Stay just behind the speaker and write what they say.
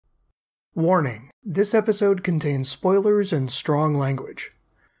Warning, this episode contains spoilers and strong language.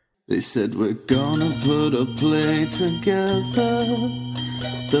 They said we're gonna put a play together,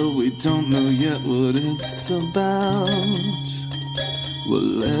 though we don't know yet what it's about. We'll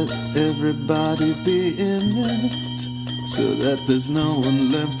let everybody be in it, so that there's no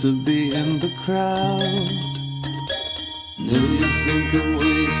one left to be in the crowd. No, you think I'm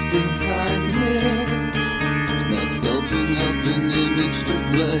wasting time here, not sculpting up an image to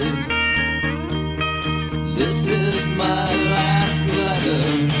play. This is my last letter,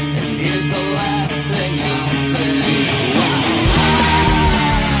 and here's the last thing I'll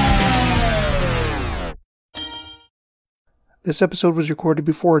say. This episode was recorded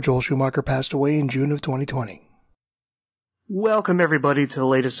before Joel Schumacher passed away in June of 2020. Welcome everybody to the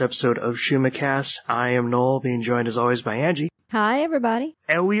latest episode of Schumacast. I am Noel, being joined as always by Angie. Hi, everybody.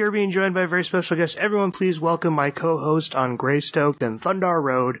 And we are being joined by a very special guest. Everyone please welcome my co-host on Greystoked and Thundar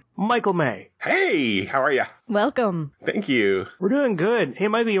Road, Michael May. Hey, how are ya? Welcome. Thank you. We're doing good. Hey,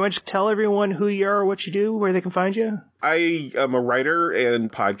 Michael, you want to tell everyone who you are, what you do, where they can find you? I am a writer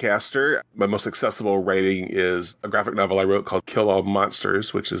and podcaster. My most accessible writing is a graphic novel I wrote called Kill All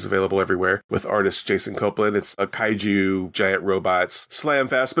Monsters, which is available everywhere, with artist Jason Copeland. It's a kaiju, giant robots slam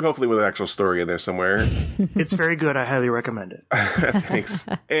fest, but hopefully with an actual story in there somewhere. It's very good. I highly recommend it. Thanks.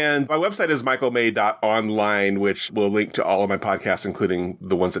 And my website is michaelmay.online, which will link to all of my podcasts, including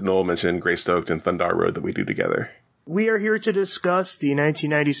the ones that Noel mentioned, Greystoked and Thundar Road, that we do together. We are here to discuss the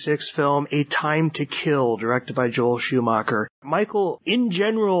 1996 film A Time to Kill, directed by Joel Schumacher. Michael, in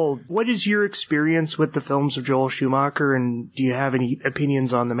general, what is your experience with the films of Joel Schumacher, and do you have any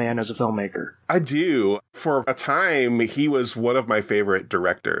opinions on the man as a filmmaker? I do. For a time, he was one of my favorite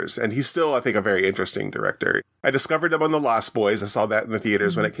directors, and he's still, I think, a very interesting director. I discovered him on The Lost Boys. I saw that in the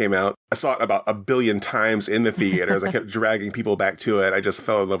theaters when it came out. I saw it about 1 billion times in the theaters. I kept dragging people back to it. I just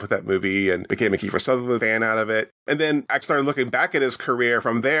fell in love with that movie and became a Kiefer Sutherland fan out of it. And then I started looking back at his career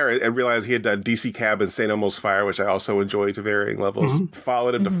from there and realized he had done DC Cab and St. Elmo's Fire, which I also enjoyed to varying levels.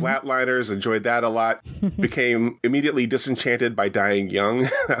 Followed him to Flatliners, enjoyed that a lot. Became immediately disenchanted by Dying Young.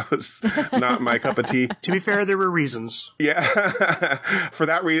 That was not my cup of tea. To be fair, there were reasons. Yeah. For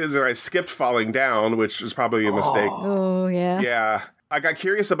that reason, I skipped Falling Down, which was probably a mistake. Oh, yeah. Yeah. I got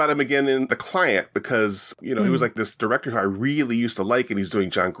curious about him again in The Client because, you know, he was like this director who I really used to like, and he's doing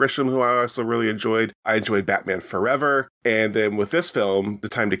John Grisham, who I also really enjoyed. I enjoyed Batman Forever. And then with this film, The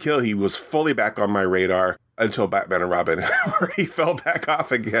Time to Kill, he was fully back on my radar until Batman and Robin, where he fell back off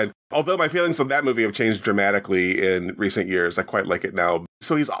again. Although my feelings on that movie have changed dramatically in recent years. I quite like it now.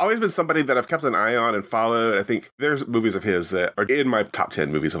 So he's always been somebody that I've kept an eye on and followed. I think there's movies of his that are in my top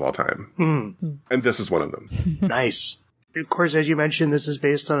 10 movies of all time. And this is one of them. Nice. Of course, as you mentioned, this is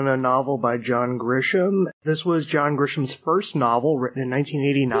based on a novel by John Grisham. This was John Grisham's first novel, written in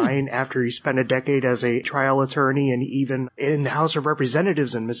 1989, after he spent a decade as a trial attorney and even in the House of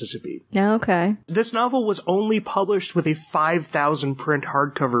Representatives in Mississippi. Okay. This novel was only published with a 5,000 print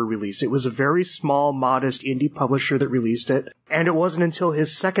hardcover release. It was a very small, modest indie publisher that released it. And it wasn't until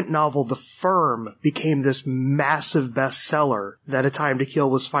his second novel, The Firm, became this massive bestseller that A Time to Kill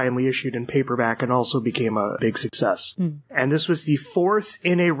was finally issued in paperback and also became a big success. And this was the fourth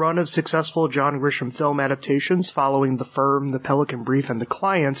in a run of successful John Grisham film adaptations following The Firm, The Pelican Brief, and The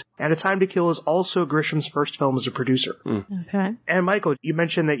Client. And A Time to Kill is also Grisham's first film as a producer. Okay. And Michael, you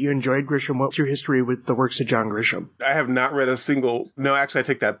mentioned that you enjoyed Grisham. What's your history with the works of John Grisham? I have not read a single... No, actually, I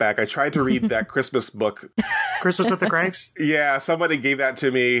take that back. I tried to read that Christmas book. Christmas with the Cranks? Yeah, somebody gave that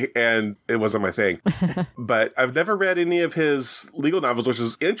to me, and it wasn't my thing. But I've never read any of his legal novels, which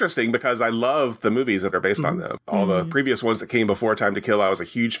is interesting because I love the movies that are based on them. All the previous ones that came before Time to Kill, I was a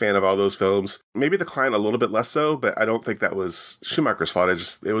huge fan of all those films. Maybe The Client a little bit less so, but I don't think that was Schumacher's fault.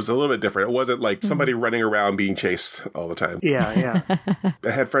 It was a little bit different. It wasn't like somebody running around being chased all the time. Yeah.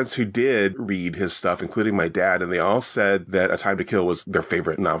 I had friends who did read his stuff, including my dad, and they all said that A Time to Kill was their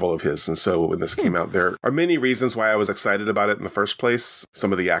favorite novel of his. And so when this came out, there are many reasons why I was excited about it in the first place.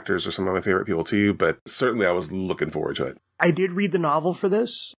 Some of the actors are some of my favorite people too, but certainly I was looking forward to it. I did read the novel for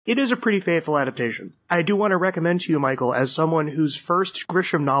this. It is a pretty faithful adaptation. I do want to recommend to you, Michael, as someone whose first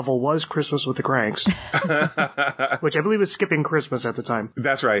Grisham novel was Christmas with the Cranks, which I believe was skipping Christmas at the time.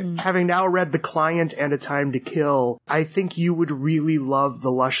 That's right. Having now read The Client and A Time to Kill, I think you would really love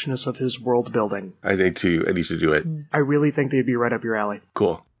the lushness of his world building. I need to do it. I really think they'd be right up your alley.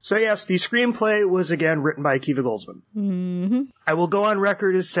 Cool. So yes, the screenplay was again written by Akiva Goldsman. I will go on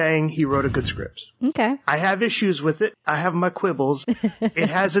record as saying he wrote a good script. Okay. I have issues with it. I have my quibbles. It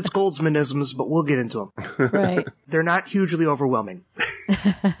has its Goldsmanisms, but we'll get into them. Right. They're not hugely overwhelming.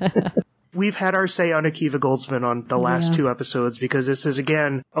 We've had our say on Akiva Goldsman on the last 2 episodes because this is,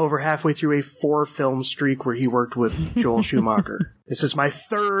 again, over halfway through a 4-film streak where he worked with Joel Schumacher. This is my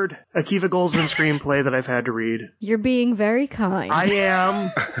 3rd Akiva Goldsman screenplay that I've had to read. You're being very kind. I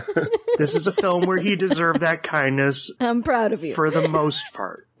am. This is a film where he deserved that kindness. I'm proud of you. For the most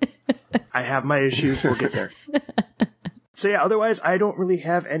part. I have my issues. We'll get there. So yeah, otherwise, I don't really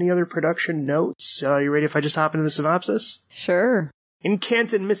have any other production notes. You ready if I just hop into the synopsis? Sure. In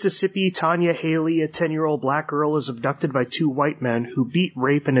Canton, Mississippi, Tanya Haley, a 10-year-old black girl, is abducted by 2 white men who beat,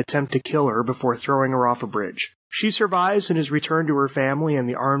 rape, and attempt to kill her before throwing her off a bridge. She survives and is returned to her family in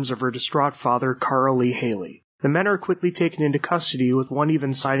the arms of her distraught father, Carl Lee Haley. The men are quickly taken into custody, with one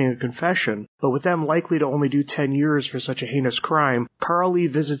even signing a confession, but with them likely to only do 10 years for such a heinous crime, Carl Lee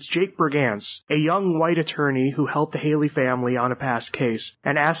visits Jake Brigance, a young white attorney who helped the Haley family on a past case,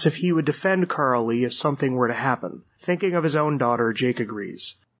 and asks if he would defend Carl Lee if something were to happen. Thinking of his own daughter, Jake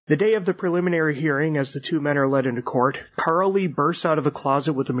agrees. The day of the preliminary hearing, as the 2 men are led into court, Carl Lee bursts out of a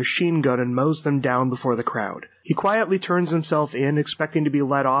closet with a machine gun and mows them down before the crowd. He quietly turns himself in, expecting to be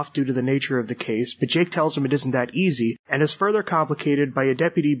let off due to the nature of the case, but Jake tells him it isn't that easy, and is further complicated by a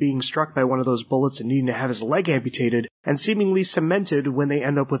deputy being struck by one of those bullets and needing to have his leg amputated, and seemingly cemented when they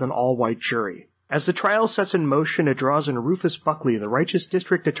end up with an all-white jury. As the trial sets in motion, it draws in Rufus Buckley, the righteous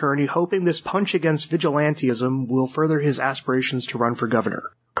district attorney, hoping this punch against vigilantism will further his aspirations to run for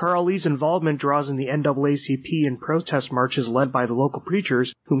governor. Carl Lee's involvement draws in the NAACP in protest marches led by the local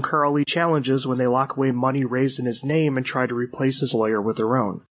preachers, whom Carl Lee challenges when they lock away money raised in his name and try to replace his lawyer with their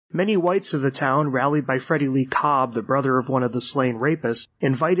own. Many whites of the town, rallied by Freddie Lee Cobb, the brother of one of the slain rapists,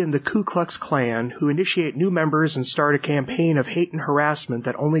 invite in the Ku Klux Klan, who initiate new members and start a campaign of hate and harassment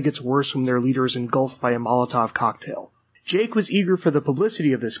that only gets worse when their leader is engulfed by a Molotov cocktail. Jake was eager for the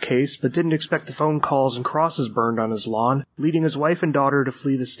publicity of this case, but didn't expect the phone calls and crosses burned on his lawn, leading his wife and daughter to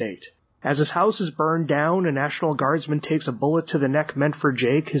flee the state. As his house is burned down, a National Guardsman takes a bullet to the neck meant for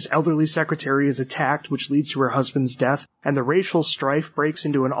Jake, his elderly secretary is attacked, which leads to her husband's death, and the racial strife breaks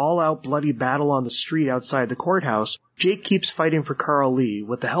into an all-out bloody battle on the street outside the courthouse. Jake keeps fighting for Carl Lee,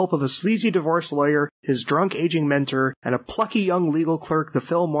 with the help of a sleazy divorce lawyer, his drunk aging mentor, and a plucky young legal clerk the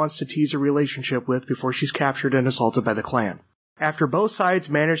film wants to tease a relationship with before she's captured and assaulted by the Klan. After both sides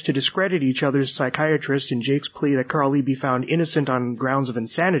manage to discredit each other's psychiatrist in Jake's plea that Carl Lee be found innocent on grounds of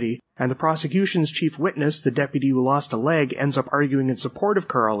insanity, and the prosecution's chief witness, the deputy who lost a leg, ends up arguing in support of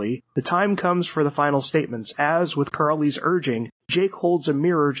Carl Lee, the time comes for the final statements as, with Carl Lee's urging, Jake holds a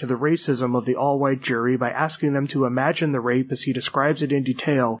mirror to the racism of the all-white jury by asking them to imagine the rape as he describes it in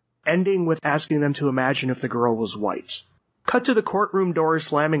detail, ending with asking them to imagine if the girl was white. Cut to the courtroom doors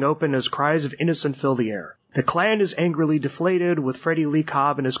slamming open as cries of innocent fill the air. The Klan is angrily deflated, with Freddie Lee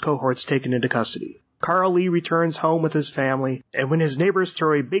Cobb and his cohorts taken into custody. Carl Lee returns home with his family, and when his neighbors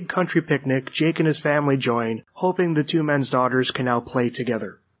throw a big country picnic, Jake and his family join, hoping the 2 men's daughters can now play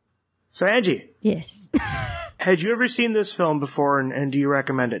together. So, Angie. Yes. Had you ever seen this film before, and do you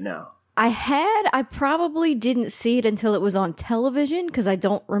recommend it now? I probably didn't see it until it was on television, because I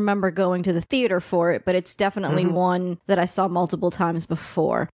don't remember going to the theater for it, but it's definitely one that I saw multiple times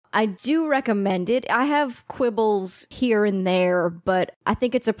before. I do recommend it. I have quibbles here and there, but I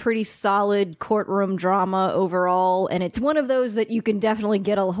think it's a pretty solid courtroom drama overall, and it's one of those that you can definitely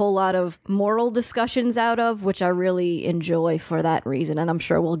get a whole lot of moral discussions out of, which I really enjoy for that reason, and I'm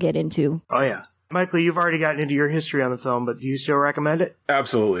sure we'll get into. Oh, yeah. Michael, you've already gotten into your history on the film, but do you still recommend it?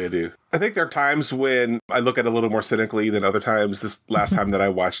 Absolutely, I do. I think there are times when I look at it a little more cynically than other times. This last time that I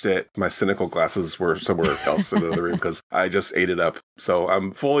watched it, my cynical glasses were somewhere else in another room because I just ate it up. So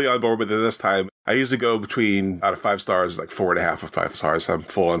I'm fully on board with it this time. I usually go between, out of 5 stars, like 4.5 of 5 stars. I'm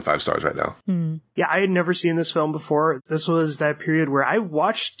full on 5 stars right now. Yeah, I had never seen this film before. This was that period where I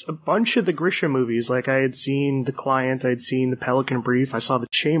watched a bunch of the Grisham movies. Like, I had seen The Client, I'd seen The Pelican Brief, I saw The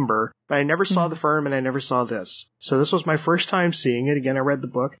Chamber, but I never saw The Firm, and I never saw this. So this was my first time seeing it. Again, I read the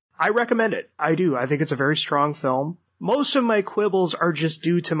book. I recommend it. I do. I think it's a very strong film. Most of my quibbles are just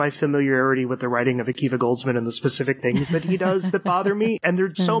due to my familiarity with the writing of Akiva Goldsman and the specific things that he does that bother me. And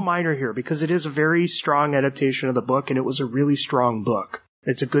they're so minor here because it is a very strong adaptation of the book, and it was a really strong book.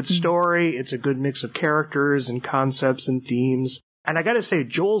 It's a good story. It's a good mix of characters and concepts and themes. And I gotta say,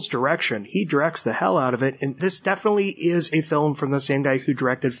 Joel's direction, he directs the hell out of it, and this definitely is a film from the same guy who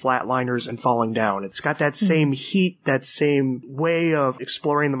directed Flatliners and Falling Down. It's got that same heat, that same way of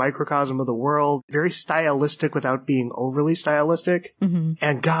exploring the microcosm of the world, very stylistic without being overly stylistic.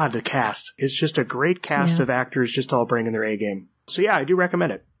 And God, the cast. It's just a great cast of actors just all bringing their A-game. So yeah, I do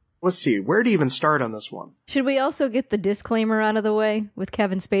recommend it. Let's see, where to even start on this one? Should we also get the disclaimer out of the way with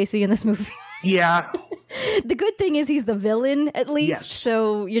Kevin Spacey in this movie? Yeah. The good thing is he's the villain, at least, Yes.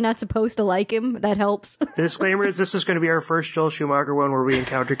 so you're not supposed to like him. That helps. The disclaimer is this is going to be our first Joel Schumacher one where we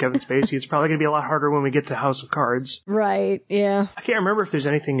encounter Kevin Spacey. It's probably going to be a lot harder when we get to House of Cards. Right, yeah. I can't remember if there's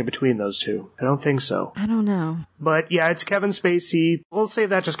anything in between those two. I don't think so. I don't know. But yeah, it's Kevin Spacey. We'll save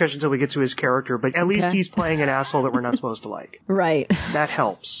that discussion until we get to his character, but at least he's playing an asshole that we're not supposed to like. Right. That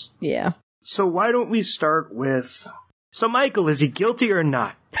helps. Yeah. So why don't we start with... So Michael, is he guilty or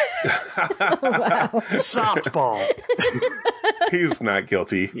not? Wow. Softball. He's not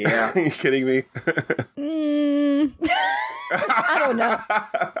guilty. Yeah. Are you kidding me? I don't know.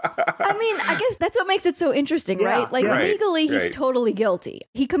 I mean, I guess that's what makes it so interesting, Yeah, right? Like, yeah. legally, he's Right. totally guilty.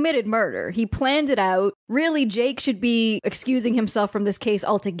 He committed murder. He planned it out. Really, Jake should be excusing himself from this case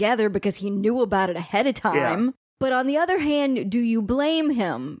altogether because he knew about it ahead of time. Yeah. But on the other hand, do you blame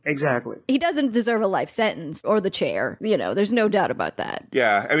him? Exactly. He doesn't deserve a life sentence or the chair. You know, there's no doubt about that.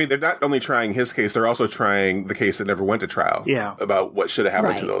 Yeah, I mean, they're not only trying his case, they're also trying the case that never went to trial. Yeah. About what should have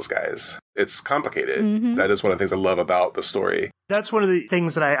happened to Right. those guys. It's complicated. That is one of the things I love about the story. That's one of the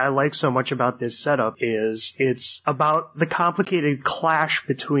things that I like so much about this setup is it's about the complicated clash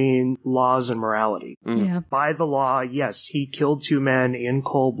between laws and morality. Yeah. By the law, yes, he killed 2 men in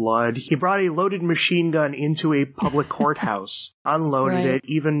cold blood. He brought a loaded machine gun into a public courthouse, unloaded Right. it,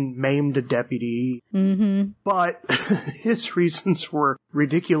 even maimed a deputy. Mm-hmm. But his reasons were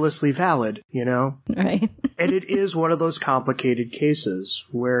ridiculously valid, you know? Right. And it is one of those complicated cases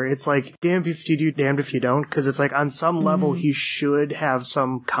where it's like, damned if you do, damned if you don't, because it's like on some level he should have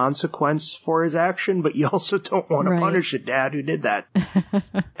some consequence for his action, but you also don't want to Right. punish a dad who did that.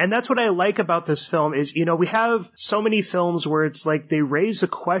 And that's what I like about this film is, you know, we have so many films where it's like they raise a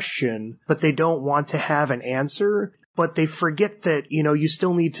question, but they don't want to have an answer. But they forget that, you know, you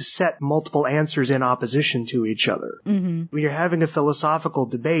still need to set multiple answers in opposition to each other. Mm-hmm. When you're having a philosophical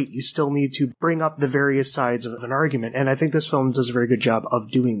debate, you still need to bring up the various sides of an argument. And I think this film does a very good job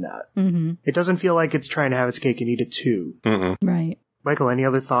of doing that. Mm-hmm. It doesn't feel like it's trying to have its cake and eat it too. Right. Michael, any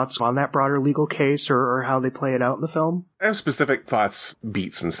other thoughts on that broader legal case or how they play it out in the film? I have specific thoughts,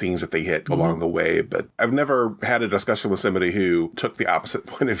 beats, and scenes that they hit along the way, but I've never had a discussion with somebody who took the opposite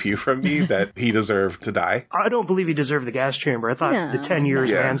point of view from me that he deserved to die. I don't believe he deserved the gas chamber. I thought No. the 10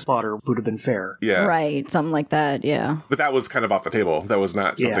 years Yeah. manslaughter would have been fair. Yeah. Right. Something like that. Yeah. But that was kind of off the table. That was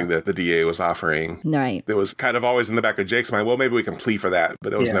not something Yeah. that the DA was offering. Right. It was kind of always in the back of Jake's mind, well, maybe we can plea for that,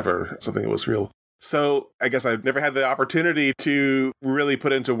 but it was Yeah. never something that was real. So I guess I've never had the opportunity to really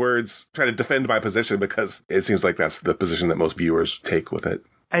put into words, try to defend my position, because it seems like that's the position that most viewers take with it.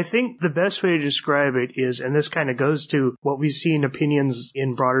 I think the best way to describe it is, and this kind of goes to what we've seen opinions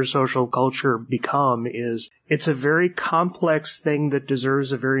in broader social culture become, is it's a very complex thing that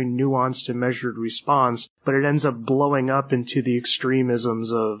deserves a very nuanced and measured response, but it ends up blowing up into the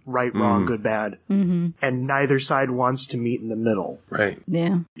extremisms of right, wrong, good, bad. Mm-hmm. And neither side wants to meet in the middle. Right.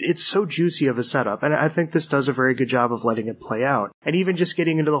 Yeah. It's so juicy of a setup, and I think this does a very good job of letting it play out. And even just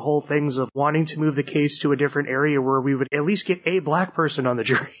getting into the whole things of wanting to move the case to a different area where we would at least get a black person on the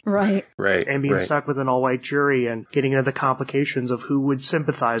jury. Right. Right. And being right. stuck with an all-white jury and getting into the complications of who would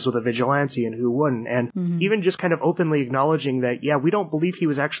sympathize with a vigilante and who wouldn't. And even just kind of openly acknowledging that, yeah, we don't believe he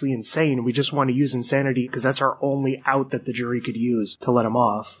was actually insane. We just want to use insanity because that's our only out that the jury could use to let him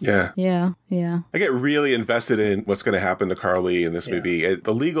off. Yeah. Yeah. Yeah. I get really invested in what's going to happen to Carly in this movie.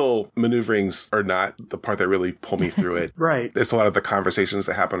 The legal maneuverings are not the part that really pull me through it. Right. It's a lot of the conversations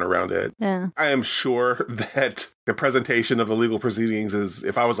that happen around it. Yeah. I am sure that the presentation of the legal proceedings is,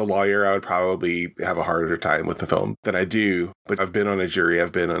 if I was a lawyer, I would probably have a harder time with the film than I do. But I've been on a jury.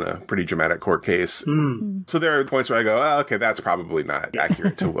 I've been on a pretty dramatic court case. So there are points where I go, oh, okay, that's probably not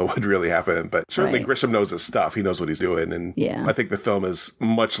accurate to what would really happen. But certainly Right. Grisham knows his stuff. He knows what he's doing. And Yeah. I think the film is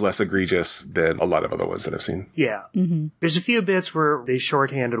much less egregious than a lot of other ones that I've seen. Yeah. There's a few bits where they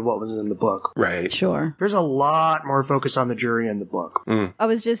shorthanded what was in the book. Right. Sure. There's a lot more focus on the jury in the book. I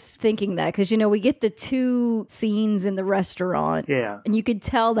was just thinking that because, you know, we get the 2 scenes in the restaurant. Yeah. And you could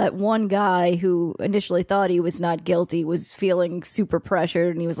tell that one guy who initially thought he was not guilty was feeling super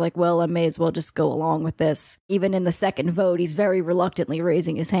pressured. And he was like, well, I may as well just go along with this. Even in the second vote, he's very reluctantly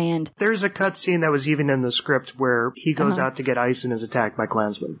raising his hand. There's a cutscene that was even in the script where he goes out to get ice and is attacked by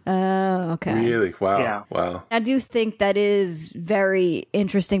Klansmen. Oh, okay. Really? Wow. Yeah. Wow. I do think that is very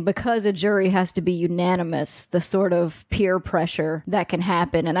interesting because a jury has to be unanimous, the sort of peer pressure that can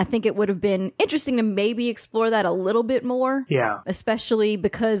happen. And I think it would have been interesting to maybe explore that a little bit more. Yeah. Especially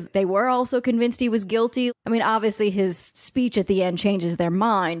because they were also convinced he was guilty. I mean, obviously his speech at the end changes their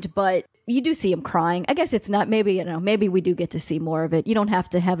mind, but you do see him crying. I guess it's not, maybe we do get to see more of it. You don't have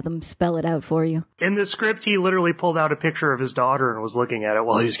to have them spell it out for you. In the script, he literally pulled out a picture of his daughter and was looking at it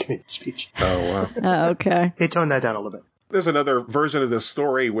while he was giving the speech. Oh, wow. Okay. They toned that down a little bit. There's another version of this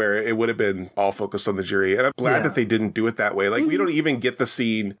story where it would have been all focused on the jury. And I'm glad that they didn't do it that way. Like, we don't even get the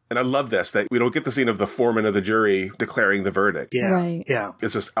scene, and I love this, that we don't get the scene of the foreman of the jury declaring the verdict. Yeah. Right. Yeah.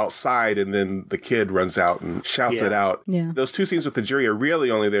 It's just outside, and then the kid runs out and shouts it out. Yeah. Those two scenes with the jury are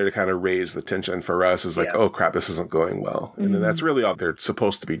really only there to kind of raise the tension for us. Is like, oh, crap, this isn't going well. And then that's really all they're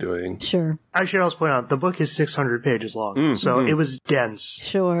supposed to be doing. Sure. I should also point out, the book is 600 pages long, so it was dense.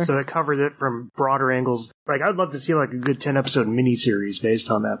 Sure. So it covered it from broader angles. Like, I'd love to see like a good 10-episode miniseries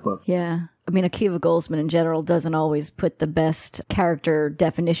based on that book. Yeah. I mean, Akiva Goldsman in general doesn't always put the best character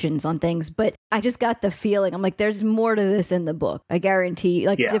definitions on things, but I just got the feeling, I'm like, there's more to this in the book. I guarantee,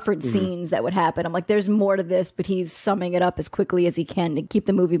 like, different scenes that would happen. I'm like, there's more to this, but he's summing it up as quickly as he can to keep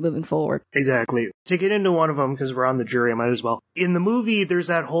the movie moving forward. Exactly. To get into one of them, because we're on the jury, I might as well. In the movie, there's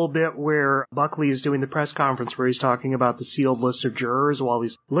that whole bit where Buckley is doing the press conference where he's talking about the sealed list of jurors while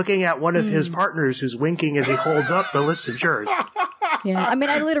he's looking at one of his partners who's winking as he holds up the list of jurors. Yeah, I mean,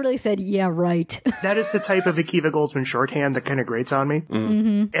 I literally said, yeah, right. That is the type of Akiva Goldsman shorthand that kind of grates on me.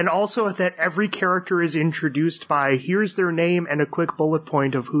 And also that every character is introduced by, here's their name and a quick bullet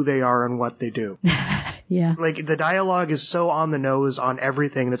point of who they are and what they do. Yeah. Like, the dialogue is so on the nose on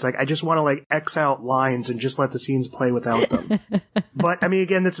everything. And it's like, I just want to, like, X out lines and just let the scenes play without them. But, I mean,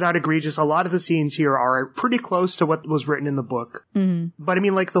 again, that's not egregious. A lot of the scenes here are pretty close to what was written in the book. But, I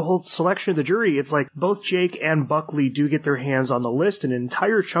mean, like, the whole selection of the jury, it's like both Jake and Buckley do get their hands on the list. And an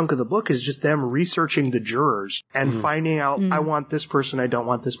entire chunk of the book is just them researching the jurors and finding out, I want this person, I don't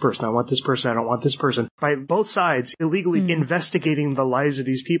want this person, I want this person, I don't want this person. By both sides illegally investigating the lives of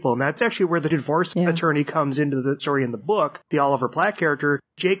these people. And that's actually where the divorce attorney comes into the story in the book. The Oliver Platt character,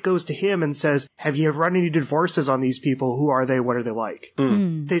 Jake goes to him and says, have you ever run any divorces on these people? Who are they? What are they like?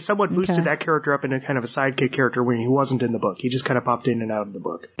 They somewhat boosted that character up into kind of a sidekick character when he wasn't in the book. He just kind of popped in and out of the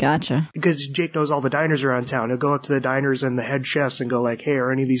book. Gotcha. Because Jake knows all the diners around town. He'll go up to the diners and the head chefs and go like, hey,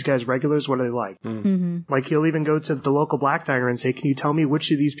 are any of these guys regulars? What are they like? Like, he'll even go to the local black diner and say, can you tell me which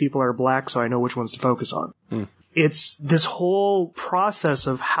of these people are black so I know which ones to focus on? It's this whole process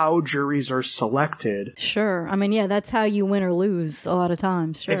of how juries are selected. Sure. I mean, yeah, that's how you win or lose a lot of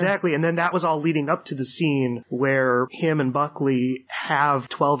times. Sure. Exactly. And then that was all leading up to the scene where him and Buckley have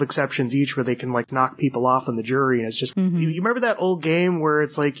 12 exceptions each where they can, like, knock people off on the jury. And it's just, you remember that old game where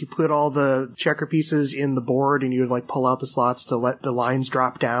it's like you put all the checker pieces in the board and you would, like, pull out the slots to let the lines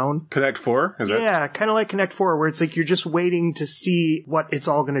drop down? Connect Four? Is that? Yeah, kind of like Connect Four, where it's like you're just waiting to see what it's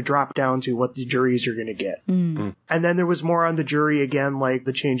all going to drop down to, what the juries you're going to get. And then there was more on the jury again, like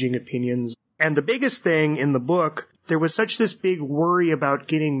the changing opinions. And the biggest thing in the book, there was such this big worry about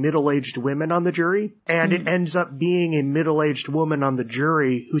getting middle-aged women on the jury, and it ends up being a middle-aged woman on the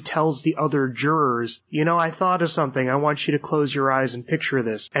jury who tells the other jurors, you know, I thought of something. I want you to close your eyes and picture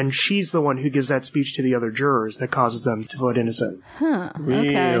this. And she's the one who gives that speech to the other jurors that causes them to vote innocent.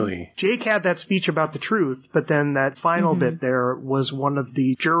 Really? Jake had that speech about the truth, but then that final bit there was one of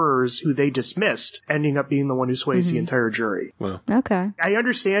the jurors who they dismissed, ending up being the one who sways the entire jury. Well, Okay. I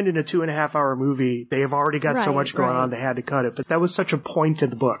understand in a 2.5-hour movie, they have already got so much going on, they had to cut it, but that was such a point to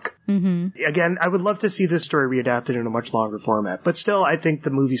the book. Again, I would love to see this story readapted in a much longer format, but still, I think the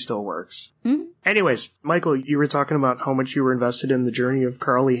movie still works. Anyways, Michael, you were talking about how much you were invested in the journey of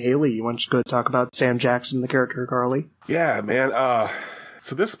Carly Haley. You want to go talk about Sam Jackson, the character of Carly? yeah, man.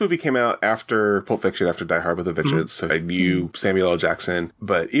 So this movie came out after Pulp Fiction, after Die Hard with a Vengeance. So I knew Samuel L. Jackson.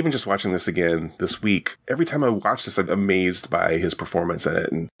 But even just watching this again this week, every time I watch this, I'm amazed by his performance in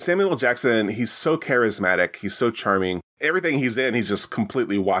it. And Samuel L. Jackson, he's so charismatic. He's so charming. Everything he's in, he's just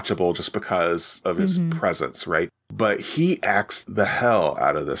completely watchable just because of his presence, right? But he acts the hell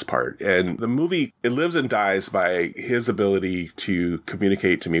out of this part. And the movie, it lives and dies by his ability to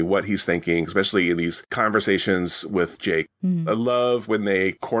communicate to me what he's thinking, especially in these conversations with Jake. I love when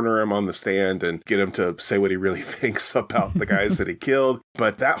they corner him on the stand and get him to say what he really thinks about the guys that he killed.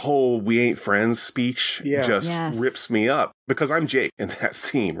 But that whole "we ain't friends" speech rips me up because I'm Jake in that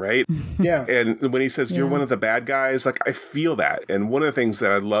scene, right? Yeah. And when he says, you're one of the bad guys, like, I feel that. And one of the things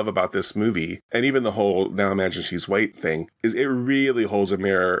that I love about this movie, and even the whole "now imagine she's white" thing, is it really holds a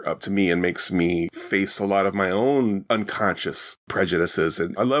mirror up to me and makes me face a lot of my own unconscious prejudices.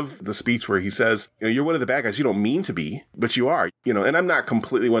 And I love the speech where he says, you're one of the bad guys. You don't mean to be, but you are, and I'm not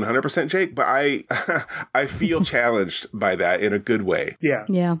completely 100% Jake, but I feel challenged by that in a good way. Yeah.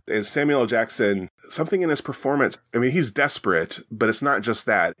 Yeah. And Samuel L. Jackson, something in his performance, I mean, he's desperate, but it's not just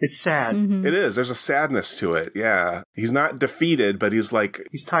that. It's sad. Mm-hmm. It is. There's a sadness to it. Yeah. He's not defeated, but he's like...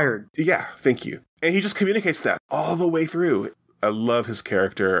 He's tired. Yeah. Thank you. And he just communicates that all the way through. I love his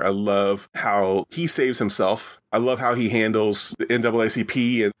character. I love how he saves himself. I love how he handles the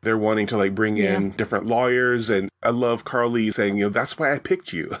NAACP and they're wanting to bring in different lawyers. And I love Carl Lee saying, that's why I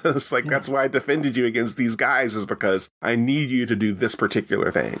picked you. It's like, that's why I defended you against these guys, is because I need you to do this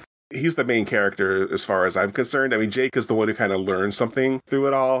particular thing. He's the main character as far as I'm concerned. I mean, Jake is the one who kind of learns something through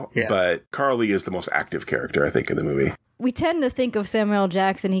it all, but Carl Lee is the most active character, I think, in the movie. We tend to think of Samuel L.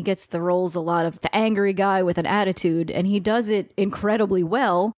 Jackson, he gets the roles a lot of the angry guy with an attitude, and he does it incredibly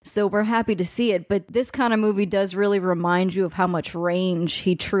well, so we're happy to see it. But this kind of movie does really remind you of how much range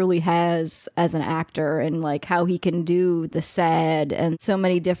he truly has as an actor, and how he can do the sad and so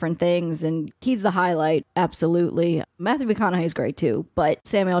many different things, and he's the highlight, absolutely. Matthew McConaughey is great too, but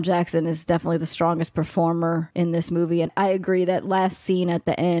Samuel L. Jackson is definitely the strongest performer in this movie, and I agree that last scene at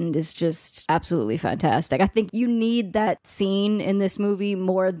the end is just absolutely fantastic. I think you need that scene in this movie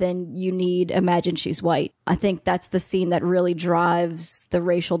more than you need Imagine She's White. I think that's the scene that really drives the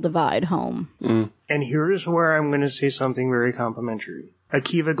racial divide home. And here's where I'm going to say something very complimentary.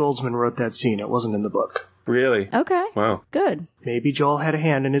 Akiva Goldsman wrote that scene. It wasn't in the book. Really? Okay. Wow. Good. Maybe Joel had a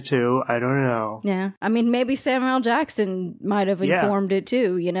hand in it too. I don't know. Yeah. I mean, maybe Samuel L. Jackson might have informed it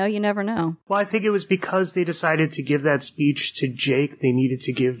too. You never know. Well, I think it was because they decided to give that speech to Jake, they needed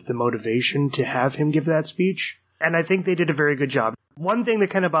to give the motivation to have him give that speech. And I think they did a very good job. One thing that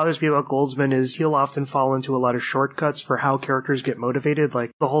kind of bothers me about Goldsman is he'll often fall into a lot of shortcuts for how characters get motivated.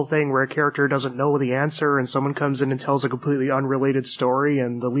 Like the whole thing where a character doesn't know the answer and someone comes in and tells a completely unrelated story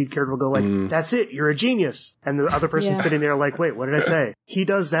and the lead character will go like, that's it, you're a genius. And the other person's sitting there like, wait, what did I say? He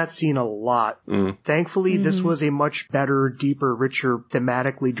does that scene a lot. Thankfully, this was a much better, deeper, richer,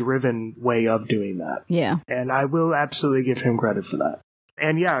 thematically driven way of doing that. Yeah. And I will absolutely give him credit for that.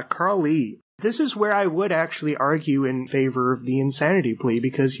 And yeah, Carl Lee. This is where I would actually argue in favor of the insanity plea,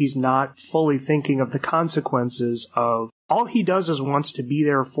 because he's not fully thinking of the consequences of all he does is wants to be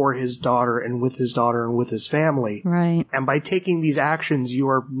there for his daughter and with his family. Right. And by taking these actions, you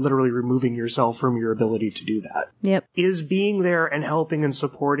are literally removing yourself from your ability to do that. Yep. Is being there and helping and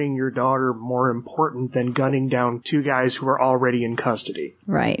supporting your daughter more important than gunning down two guys who are already in custody?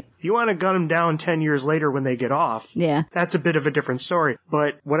 Right. If you want to gun them down 10 years later when they get off, that's a bit of a different story.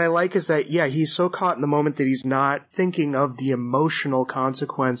 But what I like is that, he's so caught in the moment that he's not thinking of the emotional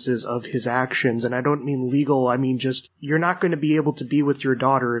consequences of his actions. And I don't mean legal, I mean just, you're not going to be able to be with your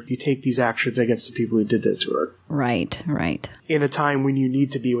daughter if you take these actions against the people who did that to her. Right. In a time when you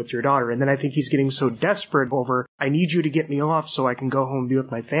need to be with your daughter. And then I think he's getting so desperate over, I need you to get me off so I can go home and be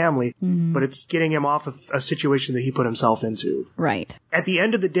with my family. But it's getting him off of a situation that he put himself into. Right. At the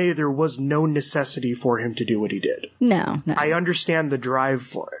end of the day, there was no necessity for him to do what he did. No. I understand the drive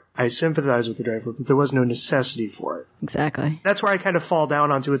for it. I sympathize with the drive for it, but there was no necessity for it. Exactly. That's where I kind of fall down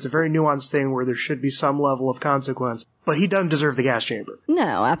onto. It's a very nuanced thing where there should be some level of consequence, but he doesn't deserve the gas chamber.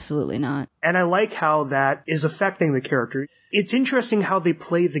 No, absolutely not. And I like how that is affecting the character. It's interesting how they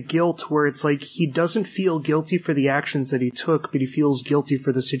play the guilt, where it's like he doesn't feel guilty for the actions that he took, but he feels guilty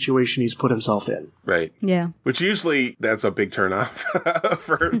for the situation he's put himself in. Right. Yeah. Which usually that's a big turnoff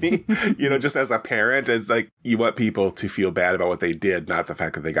for me. Just as a parent, it's like you want people to feel bad about what they did, not the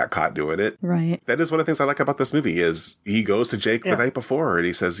fact that they got caught doing it. Right. That is one of the things I like about this movie is he goes to Jake the night before and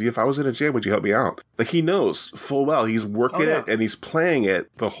he says, if I was in a jail, would you help me out? Like he knows full well he's working it and he's playing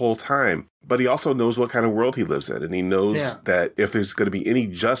it the whole time. But he also knows what kind of world he lives in. And he knows that if there's going to be any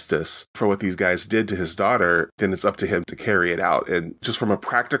justice for what these guys did to his daughter, then it's up to him to carry it out. And just from a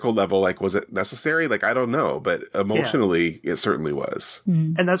practical level, was it necessary? I don't know. But emotionally, it certainly was.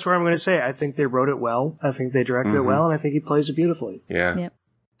 Mm-hmm. And that's where I'm going to say, I think they wrote it well. I think they directed it well. And I think he plays it beautifully. Yeah. Yep.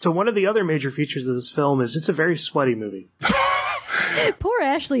 So one of the other major features of this film is it's a very sweaty movie. Poor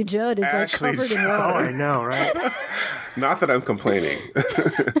Ashley Judd is covered in water. Oh, I know, right? Not that I'm complaining.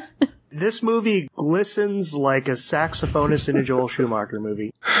 This movie glistens like a saxophonist in a Joel Schumacher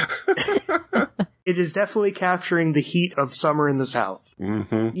movie. It is definitely capturing the heat of summer in the South.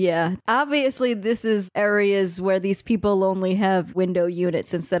 Mm-hmm. Yeah. Obviously, this is areas where these people only have window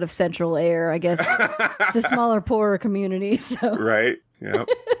units instead of central air. I guess it's a smaller, poorer community. So. Right. Yep.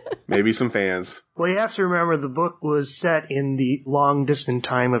 Maybe some fans. Well, you have to remember the book was set in the long distant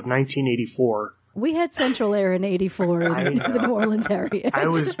time of 1984. We had central air in 84 in the New Orleans area. I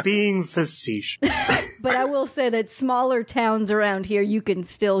was being facetious. But I will say that smaller towns around here, you can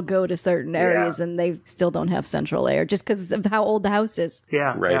still go to certain areas and they still don't have central air just because of how old the house is.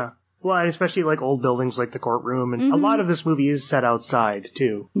 Yeah, Right. yeah. Well, and especially like old buildings like the courtroom. And a lot of this movie is set outside,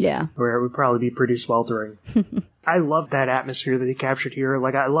 too. Yeah. Where it would probably be pretty sweltering. I love that atmosphere that he captured here.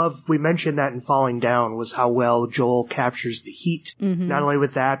 Like, we mentioned that in Falling Down was how well Joel captures the heat. Not only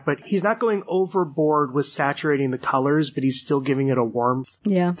with that, but he's not going overboard with saturating the colors, but he's still giving it a warmth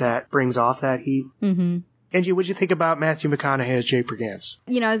that brings off that heat. Angie, what'd you think about Matthew McConaughey as Jake Brigance?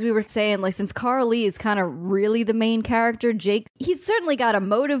 You know, as we were saying, like, since Carl Lee is kind of really the main character, Jake, he's certainly got a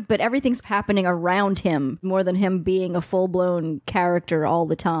motive, but everything's happening around him more than him being a full-blown character all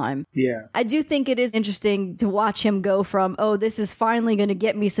the time. Yeah. I do think it is interesting to watch him go from, oh, this is finally going to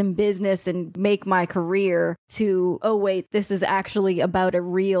get me some business and make my career, to, oh, wait, this is actually about a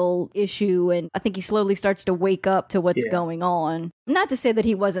real issue. And I think he slowly starts to wake up to what's going on. Not to say that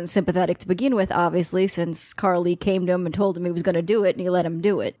he wasn't sympathetic to begin with, obviously, since Carl Lee came to him and told him he was going to do it, and he let him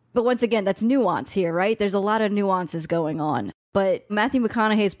do it. But once again, that's nuance here, right? There's a lot of nuances going on. But Matthew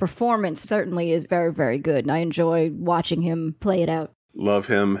McConaughey's performance certainly is very, very good, and I enjoy watching him play it out. Love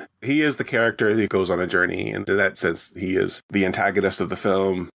him. He is the character that goes on a journey, and in that sense, he is the antagonist of the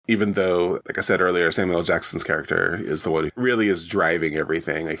film, even though, like I said earlier, Samuel L. Jackson's character is the one who really is driving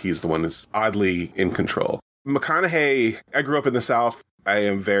everything. Like, he's the one that's oddly in control. McConaughey, I grew up in the South. I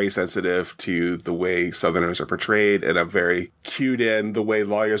am very sensitive to the way Southerners are portrayed, and I'm very cued in the way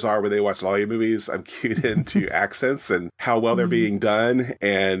lawyers are when they watch lawyer movies. I'm cued into accents and how well they're being done.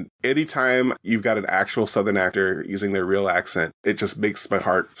 And anytime you've got an actual Southern actor using their real accent, it just makes my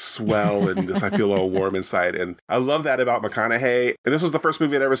heart swell and just, I feel all warm inside. And I love that about McConaughey. And this was the first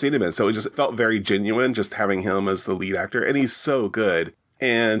movie I'd ever seen him in, so it just felt very genuine just having him as the lead actor. And he's so good.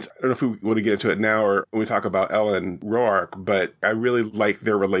 And I don't know if we want to get into it now or when we talk about Ellen Roark, but I really like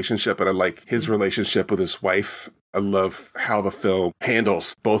their relationship, and I like his relationship with his wife. I love how the film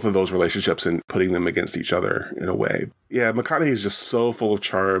handles both of those relationships and putting them against each other in a way. Yeah, McConaughey is just so full of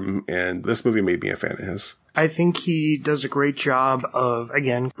charm, and this movie made me a fan of his. I think he does a great job of,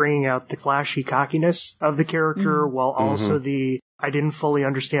 again, bringing out the flashy cockiness of the character while also I didn't fully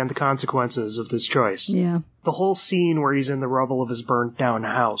understand the consequences of this choice. Yeah. The whole scene where he's in the rubble of his burnt down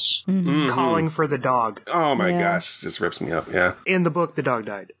house, calling for the dog. Oh my gosh, just rips me up, yeah. In the book, the dog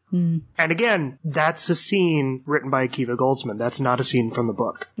died. And again, that's a scene written by Akiva Goldsman. That's not a scene from the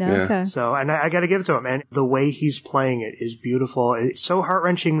book. Okay. So, and I gotta give it to him. And the way he's playing it is beautiful. It's so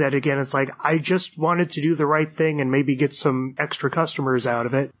heart-wrenching that, again, it's like, I just wanted to do the right thing and maybe get some extra customers out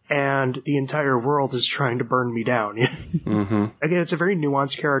of it. And the entire world is trying to burn me down. Again, it's a very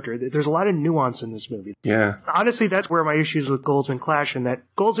nuanced character. There's a lot of nuance in this movie. Yeah. Honestly, that's where my issues with Goldsman clash, in that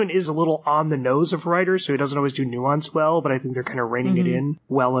Goldsman is a little on the nose of writers, so he doesn't always do nuance well, but I think they're kind of reining it in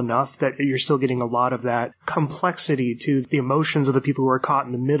well enough that you're still getting a lot of that complexity to the emotions of the people who are caught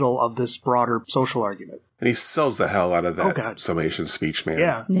in the middle of this broader social argument. And he sells the hell out of that summation speech, man.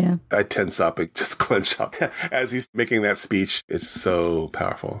 Yeah. I tense up and just clench up as he's making that speech. It's so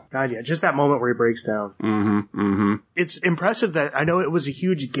powerful. God, yeah. Just that moment where he breaks down. It's impressive that I know it was a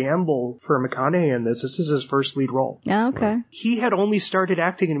huge gamble for McConaughey in this. This is his first lead role. Oh, okay. He had only started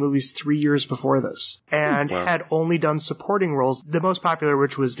acting in movies 3 years before this and had only done supporting roles, the most popular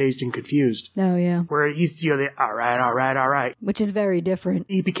which was Dazed and Confused. Oh, yeah. Where he's, all right. Which is very different.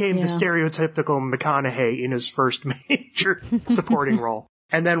 He became the stereotypical McConaughey in his first major supporting role.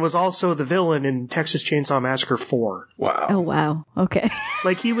 And then was also the villain in Texas Chainsaw Massacre 4. Wow. Oh, wow. Okay.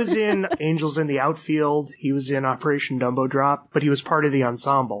 Like, he was in Angels in the Outfield, he was in Operation Dumbo Drop, but he was part of the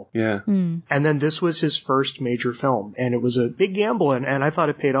ensemble. Yeah. And then this was his first major film, and it was a big gamble, and I thought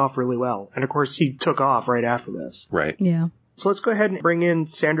it paid off really well. And of course, he took off right after this. Right. Yeah. So let's go ahead and bring in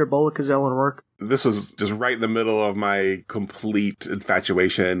Sandra Bullock as Ellen Roark. This was just right in the middle of my complete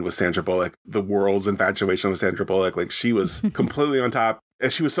infatuation with Sandra Bullock, the world's infatuation with Sandra Bullock. Like, she was completely on top.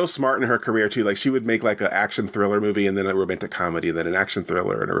 And she was so smart in her career, too. Like, she would make, like, an action thriller movie and then a romantic comedy, and then an action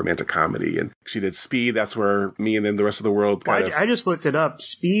thriller and a romantic comedy. And she did Speed. That's where me and then the rest of the world I just looked it up.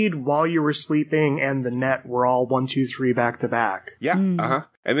 Speed, While You Were Sleeping, and The Net were all 1, 2, 3 back to back. Yeah,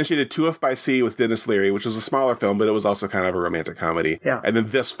 And then she did 2 F by C with Dennis Leary, which was a smaller film, but it was also kind of a romantic comedy. Yeah. And then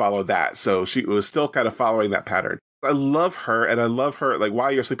this followed that. So she was still kind of following that pattern. I love her, and I love her, like,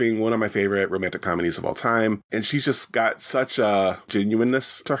 While You're Sleeping, one of my favorite romantic comedies of all time. And she's just got such a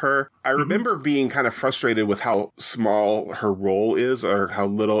genuineness to her. I remember being kind of frustrated with how small her role is, or how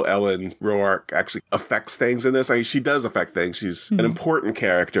little Ellen Roark actually affects things in this. I mean, she does affect things. She's an important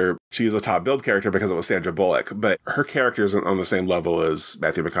character. She's a top billed character because it was Sandra Bullock, but her character isn't on the same level as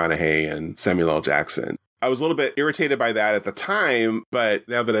Matthew McConaughey and Samuel L. Jackson. I was a little bit irritated by that at the time, but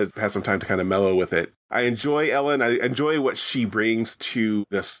now that I've had some time to kind of mellow with it, I enjoy Ellen. I enjoy what she brings to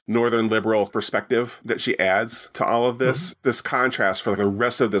this Northern liberal perspective that she adds to all of this, this contrast for the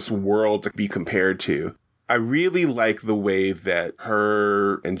rest of this world to be compared to. I really like the way that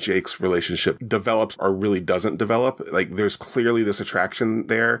her and Jake's relationship develops or really doesn't develop. Like, there's clearly this attraction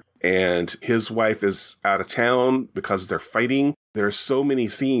there, and his wife is out of town because they're fighting. There are so many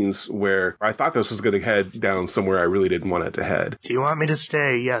scenes where I thought this was going to head down somewhere I really didn't want it to head. Do you want me to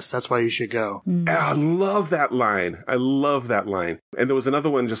stay? Yes, that's why you should go. And I love that line. I love that line. And there was another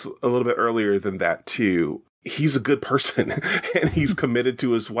one just a little bit earlier than that, too. He's a good person and he's committed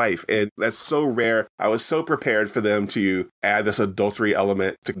to his wife. And that's so rare. I was so prepared for them to add this adultery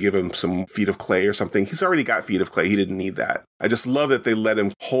element to give him some feet of clay or something. He's already got feet of clay. He didn't need that. I just love that they let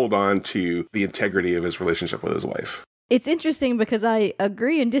him hold on to the integrity of his relationship with his wife. It's interesting because I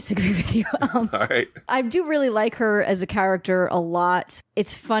agree and disagree with you. All right. I do really like her as a character a lot.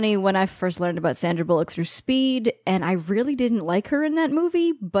 It's funny, when I first learned about Sandra Bullock through Speed, and I really didn't like her in that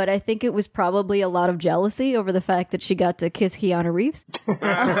movie, but I think it was probably a lot of jealousy over the fact that she got to kiss Keanu Reeves.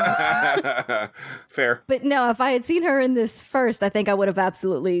 Fair. But no, if I had seen her in this first, I think I would have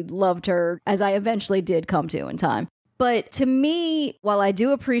absolutely loved her, as I eventually did come to in time. But to me, while I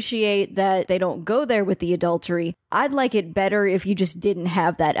do appreciate that they don't go there with the adultery, I'd like it better if you just didn't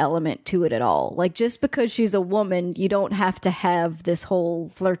have that element to it at all. Like, just because she's a woman, you don't have to have this whole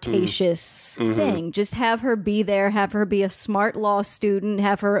flirtatious thing. Just have her be there, have her be a smart law student,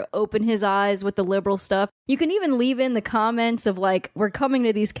 have her open his eyes with the liberal stuff. You can even leave in the comments of like, we're coming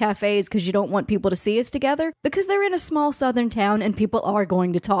to these cafes because you don't want people to see us together, because they're in a small southern town and people are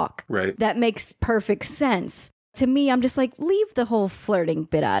going to talk. Right. That makes perfect sense. To me, I'm just like, leave the whole flirting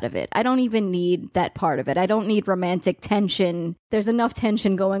bit out of it. I don't even need that part of it. I don't need romantic tension. There's enough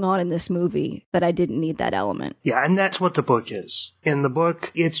tension going on in this movie that I didn't need that element. Yeah, and that's what the book is. In the book,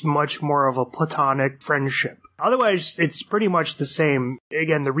 it's much more of a platonic friendship. Otherwise, it's pretty much the same.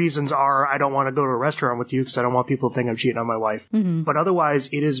 Again, the reasons are I don't want to go to a restaurant with you because I don't want people to think I'm cheating on my wife. But otherwise,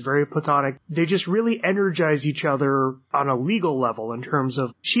 it is very platonic. They just really energize each other on a legal level in terms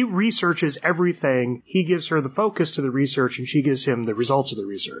of she researches everything. He gives her the focus to the research and she gives him the results of the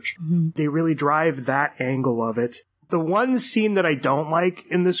research. They really drive that angle of it. The one scene that I don't like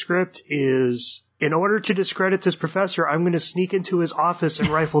in the script is, in order to discredit this professor, I'm going to sneak into his office and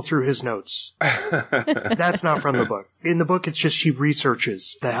rifle through his notes. That's not from the book. In the book, it's just she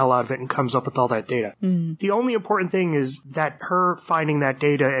researches the hell out of it and comes up with all that data. The only important thing is that her finding that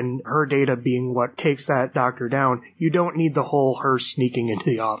data and her data being what takes that doctor down, you don't need the whole her sneaking into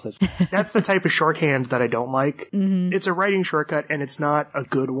the office. That's the type of shorthand that I don't like. It's a writing shortcut, and it's not a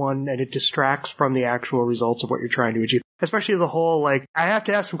good one, and it distracts from the actual results of what you're trying to achieve. Especially the whole, like, I have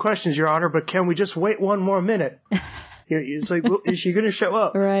to ask some questions, Your Honor, but can we just wait one more minute? It's like, well, is she going to show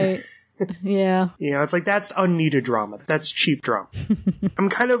up? Right. Yeah. You know, it's like, that's unneeded drama. That's cheap drama.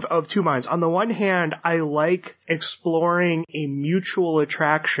 I'm kind of two minds. On the one hand, I like exploring a mutual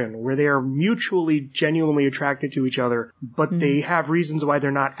attraction where they are mutually, genuinely attracted to each other, but they have reasons why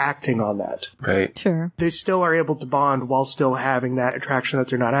they're not acting on that. Right. Sure. They still are able to bond while still having that attraction that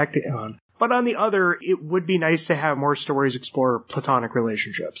they're not acting on. But on the other, it would be nice to have more stories explore platonic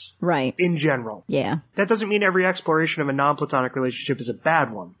relationships. Right. In general. Yeah. That doesn't mean every exploration of a non-platonic relationship is a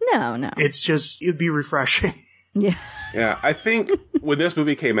bad one. No. It's just, it'd be refreshing. Yeah. Yeah, I think when this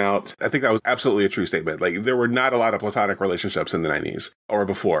movie came out, I think that was absolutely a true statement. Like, there were not a lot of platonic relationships in the 90s or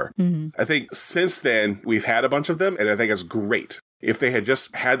before. I think since then, we've had a bunch of them, and I think it's great. If they had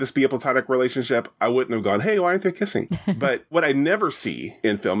just had this be a platonic relationship, I wouldn't have gone, hey, why aren't they kissing? But what I never see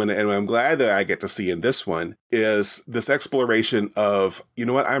in film, and I'm glad that I get to see in this one, is this exploration of, you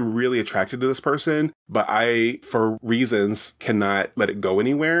know what, I'm really attracted to this person, but I, for reasons, cannot let it go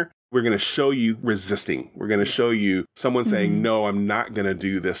anywhere. We're going to show you resisting. We're going to show you someone saying, no, I'm not going to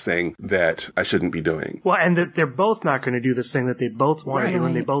do this thing that I shouldn't be doing. Well, and that they're both not going to do this thing that they both want to do,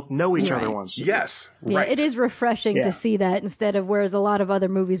 and they both know each other wants to. Yes, Yeah, right. it is refreshing to see that instead of, whereas a lot of other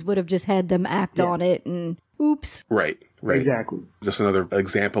movies would have just had them act on it and Oops. Right. Exactly. Just another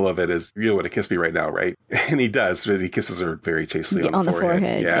example of it is, you want to kiss me right now, right? And he does. He kisses her very chastely on the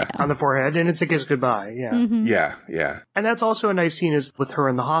forehead. Yeah. On the forehead, and it's a kiss goodbye. Yeah. Mm-hmm. Yeah. And that's also a nice scene is with her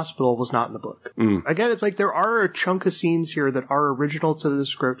in the hospital was not in the book. Again, it's like there are a chunk of scenes here that are original to the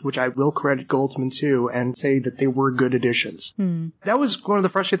script, which I will credit Goldsman to and say that they were good additions. That was one of the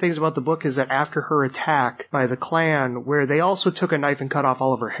frustrating things about the book is that after her attack by the Klan, where they also took a knife and cut off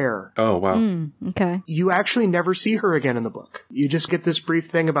all of her hair. Oh, wow. Okay. You actually never see her again in the book. You just get this brief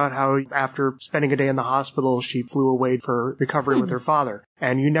thing about how after spending a day in the hospital, she flew away for recovery with her father.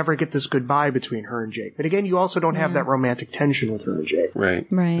 And you never get this goodbye between her and Jake. But again, you also don't have that romantic tension with her and Jake. Right.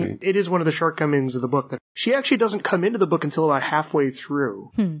 It is one of the shortcomings of the book that she actually doesn't come into the book until about halfway through.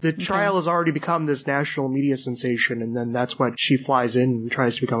 The trial has already become this national media sensation, and then that's when she flies in and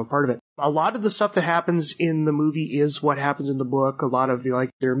tries to become a part of it. A lot of the stuff that happens in the movie is what happens in the book. A lot of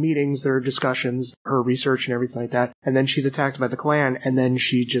their meetings, their discussions, her research and everything like that. And then she's attacked by the Klan, and then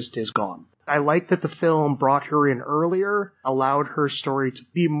she just is gone. I like that the film brought her in earlier, allowed her story to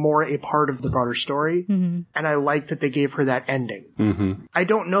be more a part of the broader story, and I like that they gave her that ending. I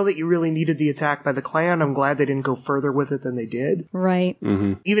don't know that you really needed the attack by the Klan. I'm glad they didn't go further with it than they did. Right.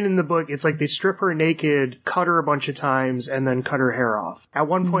 Even in the book, it's like they strip her naked, cut her a bunch of times, and then cut her hair off. At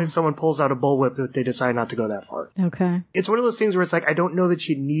one point, someone pulls out a bullwhip that they decide not to go that far. Okay. It's one of those things where it's like, I don't know that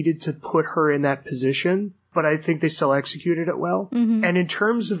you needed to put her in that position, but I think they still executed it well. And in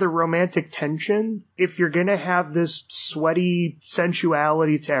terms of the romantic tension, if you're going to have this sweaty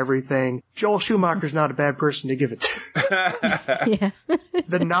sensuality to everything, Joel Schumacher's not a bad person to give it to.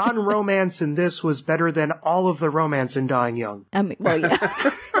 The non-romance in this was better than all of the romance in Dying Young. I mean, well, yeah.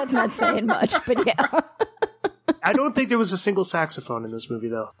 That's not saying much, but yeah. I don't think there was a single saxophone in this movie,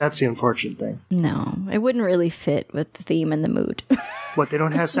 though. That's the unfortunate thing. No, it wouldn't really fit with the theme and the mood. What, they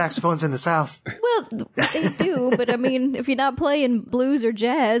don't have saxophones in the South? Well, they do, but I mean, if you're not playing blues or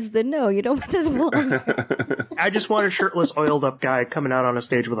jazz, then no, you don't put this belong. I just want a shirtless, oiled-up guy coming out on a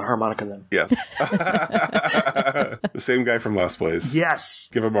stage with a harmonica then. Yes. The same guy from Lost Boys. Yes.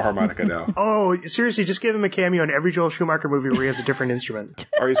 Give him a harmonica now. Oh, seriously, just give him a cameo in every Joel Schumacher movie where he has a different instrument.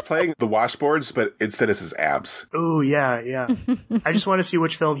 Or he's playing the washboards, but instead it's his abs. Oh, yeah. I just want to see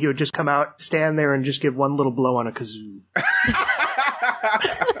which film he would just come out, stand there, and just give one little blow on a kazoo.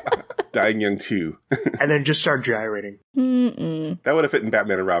 Dying Young 2. And then just start gyrating. That would have fit in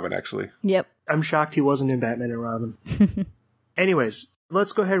Batman and Robin, actually. Yep. I'm shocked he wasn't in Batman and Robin. Anyways,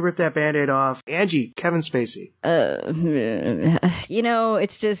 let's go ahead and rip that Band-Aid off. Angie, Kevin Spacey.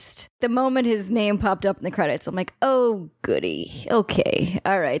 It's just the moment his name popped up in the credits, I'm like, oh, goody. Okay.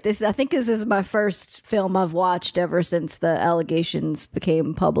 All right. I think this is my first film I've watched ever since the allegations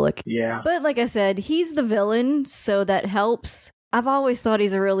became public. Yeah. But like I said, he's the villain, so that helps. I've always thought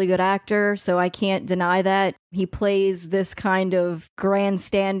he's a really good actor, so I can't deny that. He plays this kind of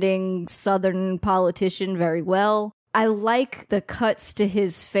grandstanding Southern politician very well. I like the cuts to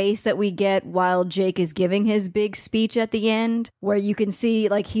his face that we get while Jake is giving his big speech at the end, where you can see,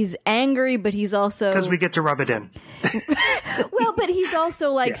 like, he's angry, but he's also... Because we get to rub it in. Well, but he's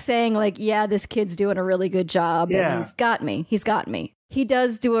also, saying, yeah, this kid's doing a really good job, and he's got me. He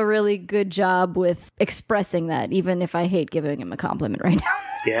does do a really good job with expressing that, even if I hate giving him a compliment right now.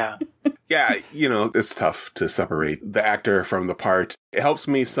 Yeah. Yeah, it's tough to separate the actor from the part. It helps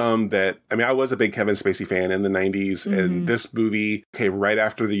me some that, I was a big Kevin Spacey fan in the 90s, and this movie came right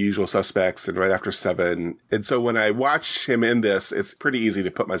after The Usual Suspects and right after Seven. And so when I watch him in this, it's pretty easy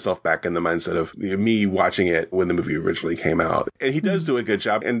to put myself back in the mindset of me watching it when the movie originally came out. And he does do a good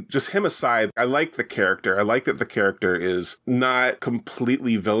job. And just him aside, I like the character. I like that the character is not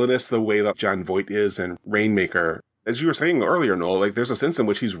completely villainous the way that John Voight is in Rainmaker. As you were saying earlier, Noel, there's a sense in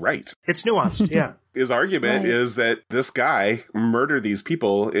which he's right. It's nuanced, yeah. His argument is that this guy murdered these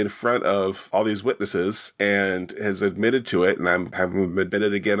people in front of all these witnesses and has admitted to it, and I'm having him admit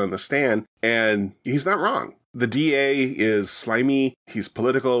it again on the stand, and he's not wrong. The DA is slimy. He's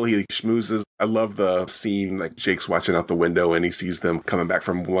political. He schmoozes. I love the scene, Jake's watching out the window and he sees them coming back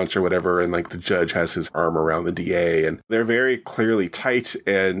from lunch or whatever. And the judge has his arm around the DA and they're very clearly tight.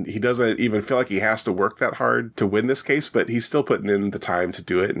 And he doesn't even feel like he has to work that hard to win this case, but he's still putting in the time to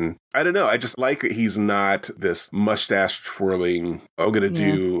do it. And I don't know. I just like that he's not this mustache twirling, I'm going to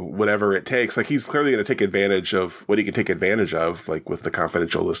do whatever it takes. He's clearly going to take advantage of what he can take advantage of, with the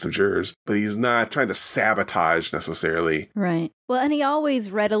confidential list of jurors, but he's not trying to sabotage necessarily. Right. Well, and he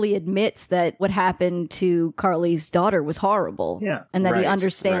always readily admits that what happened to Carly's daughter was horrible. Yeah. And that he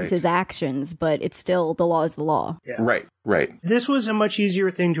understands his actions, but it's still, the law is the law. Yeah. Right. Right. This was a much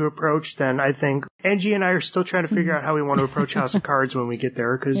easier thing to approach than I think. Angie and I are still trying to figure out how we want to approach House of Cards when we get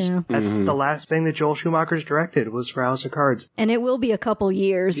there, because that's the last thing that Joel Schumacher's directed was for House of Cards. And it will be a couple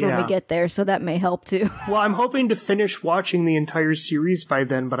years when we get there, so that may help too. Well, I'm hoping to finish watching the entire series by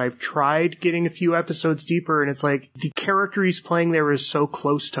then, but I've tried getting a few episodes deeper, and it's like the character he's playing there is so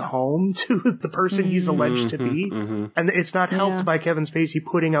close to home to the person he's alleged to be. And it's not helped by Kevin Spacey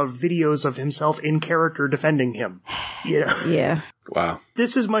putting out videos of himself in character defending him. You know? Yeah. Wow.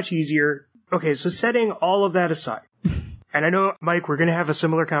 This is much easier. Okay, so setting all of that aside, and I know, Mike, we're going to have a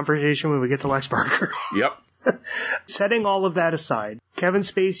similar conversation when we get to Lex Barker. Yep. Setting all of that aside, Kevin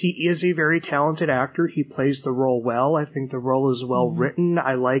Spacey is a very talented actor. He plays the role well. I think the role is well written.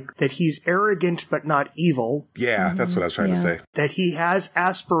 I like that he's arrogant but not evil. Yeah, that's what I was trying to say. That he has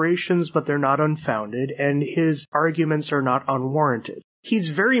aspirations, but they're not unfounded, and his arguments are not unwarranted. He's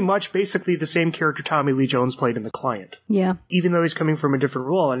very much basically the same character Tommy Lee Jones played in The Client. Yeah. Even though he's coming from a different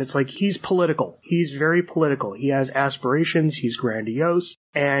role. And it's like, he's political. He's very political. He has aspirations. He's grandiose.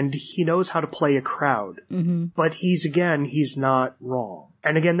 And he knows how to play a crowd. But he's not wrong.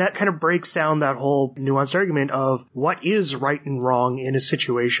 And again, that kind of breaks down that whole nuanced argument of what is right and wrong in a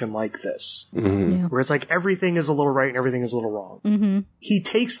situation like this. Where it's like everything is a little right and everything is a little wrong. He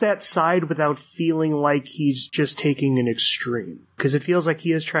takes that side without feeling like he's just taking an extreme. Because it feels like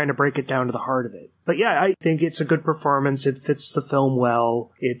he is trying to break it down to the heart of it. But yeah, I think it's a good performance. It fits the film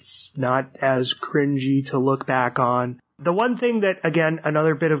well. It's not as cringy to look back on. The one thing that, again,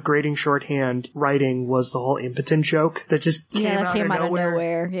 another bit of grating shorthand writing was the whole impotent joke that just came out of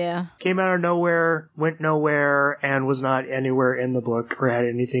nowhere. Yeah. Came out of nowhere, went nowhere, and was not anywhere in the book or had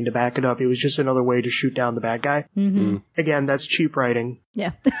anything to back it up. It was just another way to shoot down the bad guy. Again, that's cheap writing.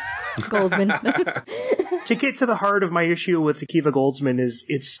 Yeah. Goldsman. To get to the heart of my issue with Akiva Goldsman is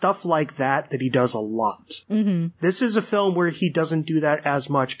it's stuff like that he does a lot. This is a film where he doesn't do that as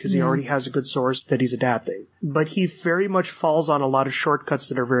much because he already has a good source that he's adapting. But he very much falls on a lot of shortcuts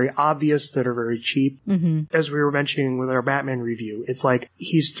that are very obvious, that are very cheap. As we were mentioning with our Batman review, it's like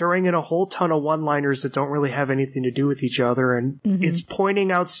he's throwing in a whole ton of one-liners that don't really have anything to do with each other, and it's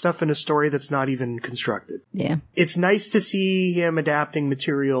pointing out stuff in a story that's not even constructed. Yeah. It's nice to see him adapting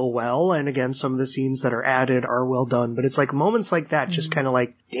material well, and again, some of the scenes that are added are well done, but it's like moments like that just kind of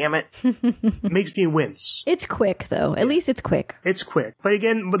like, damn it, makes me wince. It's quick, though. At least it's quick. It's quick. But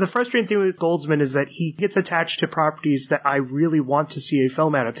again, the frustrating thing with Goldsman is that he gets attached to properties that I really want to see a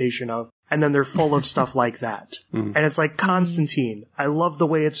film adaptation of, and then they're full of stuff like that. And it's like Constantine. I love the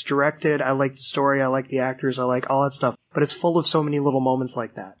way it's directed. I like the story. I like the actors. I like all that stuff. But it's full of so many little moments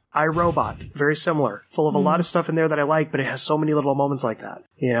like that. iRobot, very similar. Full of a lot of stuff in there that I like, but it has so many little moments like that.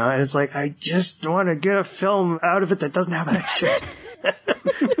 You know, and it's like, I just want to get a film out of it that doesn't have that shit.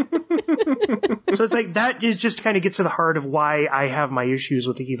 So it's like, that is just kind of gets to the heart of why I have my issues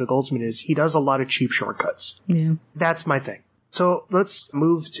with Akiva Goldsman is he does a lot of cheap shortcuts. Yeah. That's my thing. So let's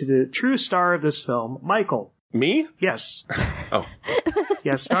move to the true star of this film, Michael. Me? Yes. Oh.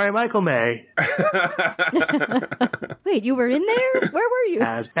 Yes, starring Michael May. Wait, you were in there? Where were you?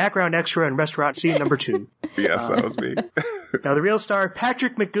 As background extra in restaurant scene number 2. Yes, that was me. Now the real star,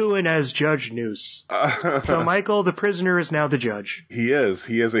 Patrick McGowan as Judge Noose. So Michael, the prisoner, is now the judge. He is.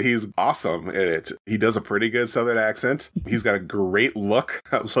 He's awesome in it. He does a pretty good Southern accent. He's got a great look.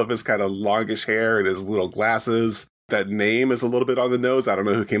 I love his kind of longish hair and his little glasses. That name is a little bit on the nose. I don't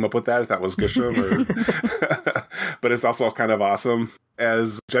know who came up with that, if that was Grisham or... But it's also kind of awesome.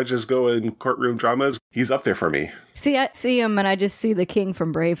 As judges go in courtroom dramas, he's up there for me. See, I see him and I just see the king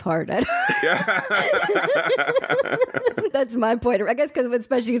from Braveheart. That's my point. I guess because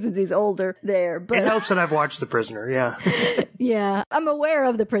especially since he's older there. But it helps that I've watched The Prisoner, yeah. Yeah, I'm aware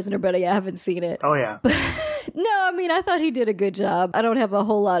of The Prisoner, but I haven't seen it. Oh, yeah. No, I mean, I thought he did a good job. I don't have a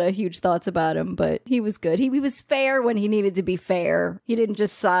whole lot of huge thoughts about him, but he was good. He was fair when he needed to be fair. He didn't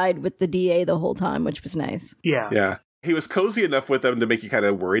just side with the DA the whole time, which was nice. Yeah. Yeah. He was cozy enough with them to make you kind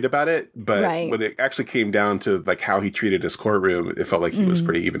of worried about it, but when it actually came down to like how he treated his courtroom, it felt like he was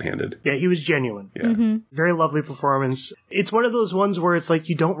pretty even-handed. Yeah, he was genuine. Yeah. Very lovely performance. It's one of those ones where it's like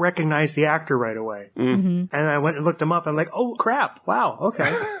you don't recognize the actor right away. And I went and looked him up. I'm like, oh, crap. Wow.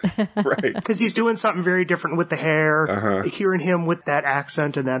 Okay. Right. Because he's doing something very different with the hair. Hearing him with that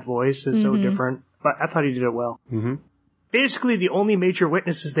accent and that voice is so different. But I thought he did it well. Basically, the only major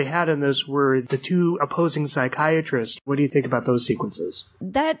witnesses they had in this were the two opposing psychiatrists. What do you think about those sequences?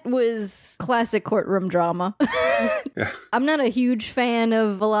 That was classic courtroom drama. I'm not a huge fan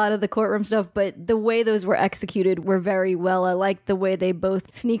of a lot of the courtroom stuff, but the way those were executed were very well. I liked the way they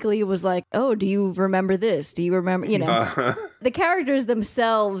both sneakily was like, oh, do you remember this? Do you remember, the characters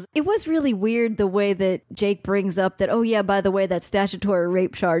themselves. It was really weird the way that Jake brings up that, oh yeah, by the way, that statutory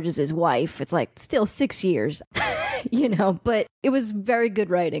rape charge is his wife. It's like, still 6 years, but it was very good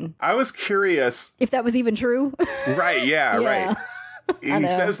writing. I was curious if that was even true. Right, yeah. Right. He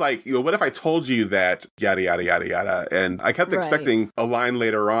says, like, what if I told you that, yada, yada, yada, yada. And I kept expecting a line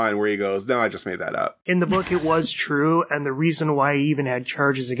later on where he goes, no, I just made that up. In the book, it was true. And the reason why he even had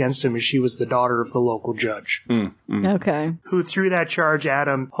charges against him is she was the daughter of the local judge. Okay. Who threw that charge at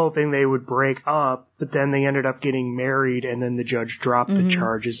him, hoping they would break up. But then they ended up getting married, and then the judge dropped the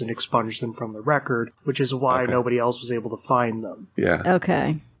charges and expunged them from the record, which is why nobody else was able to find them. Yeah.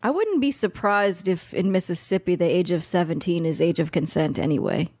 Okay. I wouldn't be surprised if in Mississippi the age of 17 is age of consent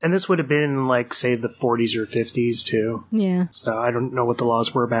anyway. And this would have been in, like, say, the 40s or 50s, too. Yeah. So I don't know what the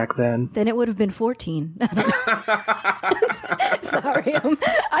laws were back then. Then it would have been 14. Sorry,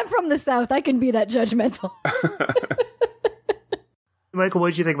 I'm from the South. I can be that judgmental. Michael, what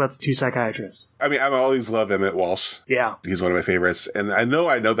did you think about the two psychiatrists? I mean, I've always loved Emmett Walsh. Yeah. He's one of my favorites. And I know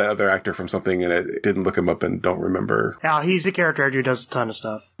that other actor from something, and I didn't look him up and don't remember. Yeah, he's a character actor who does a ton of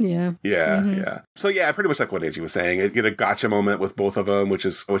stuff. Yeah. Yeah, yeah. So, yeah, pretty much like what Angie was saying. It get a gotcha moment with both of them, which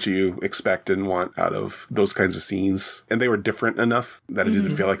is what you expect and want out of those kinds of scenes. And they were different enough that it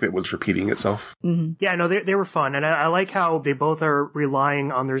didn't feel like it was repeating itself. Yeah, no, they were fun. And I like how they both are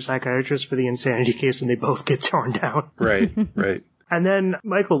relying on their psychiatrist for the insanity case, and they both get torn down. Right, right. And then,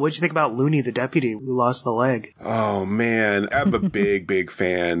 Michael, what'd you think about Looney, the deputy who lost the leg? Oh, man. I'm a big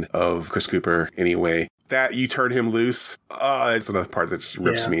fan of Chris Cooper anyway. That you turn him loose, it's another part that just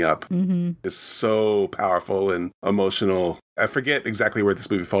rips me up. It's so powerful and emotional. I forget exactly where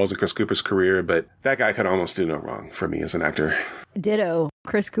this movie falls in Chris Cooper's career, but that guy could almost do no wrong for me as an actor. Ditto.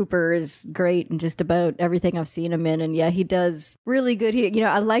 Chris Cooper is great in just about everything I've seen him in. And yeah, he does really good here.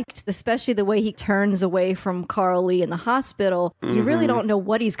 I liked especially the way he turns away from Carl Lee in the hospital. You really don't know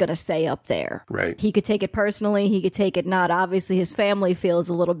what he's going to say up there. Right. He could take it personally. He could take it not. Obviously, his family feels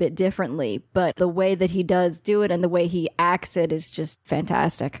a little bit differently. But the way that he does do it and the way he acts it is just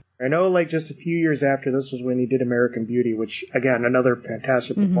fantastic. I know, like, just a few years after this was when he did American Beauty, which, again, another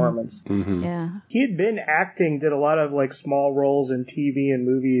fantastic performance. Yeah. He had been acting, did a lot of, like, small roles in TV and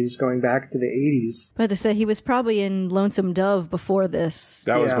movies going back to the 80s. But to say, he was probably in Lonesome Dove before this.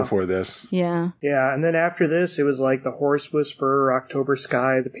 That was before this. Yeah. Yeah, and then after this, it was like The Horse Whisperer, October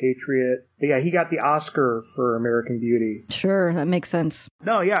Sky, The Patriot. But yeah, he got the Oscar for American Beauty. Sure, that makes sense.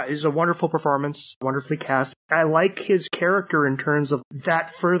 No, yeah, it's a wonderful performance, wonderfully cast. I like his character in terms of that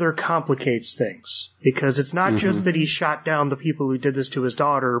further complicates things. Because it's not just that he shot down the people who did this to his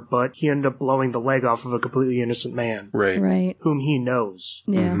daughter, but he ended up blowing the leg off of a completely innocent man. Right. Whom he knows.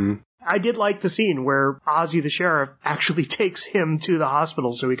 Yeah. I did like the scene where Ozzy the sheriff actually takes him to the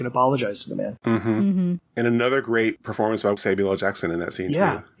hospital so he can apologize to the man. And another great performance by Samuel L. Jackson in that scene,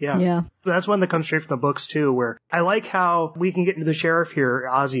 too. Yeah. That's one that comes straight from the books, too, where I like how we can get into the sheriff here,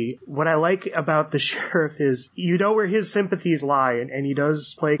 Ozzy. What I like about the sheriff is you know where his sympathies lie, and he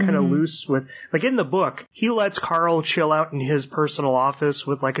does play kind of loose with, like in the book, he lets Carl chill out in his personal office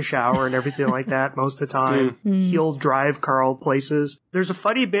with like a shower and everything like that most of the time. He'll drive Carl places. There's a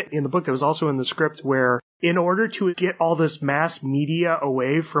funny bit in the book that was also in the script where in order to get all this mass media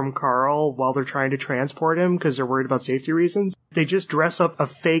away from Carl while they're trying to transport him because they're worried about safety reasons, they just dress up a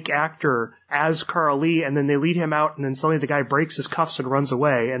fake actor as Carl Lee, and then they lead him out, and then suddenly the guy breaks his cuffs and runs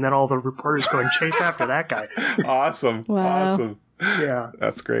away, and then all the reporters go and chase after that guy. Awesome. Wow. Awesome. Yeah.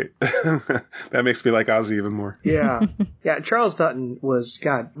 That's great. That makes me like Ozzy even more. Yeah. Yeah, Charles Dutton was,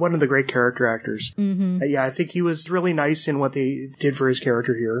 God, one of the great character actors. Yeah, I think he was really nice in what they did for his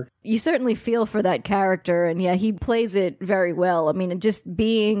character here. You certainly feel for that character, and yeah, he plays it very well. I mean, just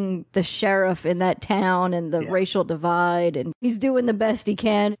being the sheriff in that town and the racial divide, and he's doing the best he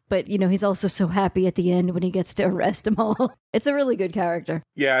can, but, he's also so happy at the end when he gets to arrest them all. It's a really good character.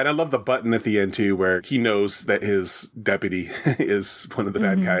 Yeah, and I love the button at the end, too, where he knows that his deputy is one of the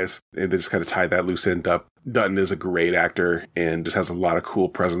bad guys, and they just kind of tie that loose end up. Dutton is a great actor and just has a lot of cool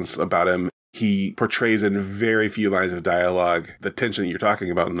presence about him. He portrays in very few lines of dialogue the tension you're talking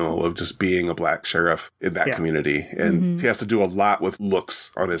about, Noel, of just being a black sheriff in that community. And he has to do a lot with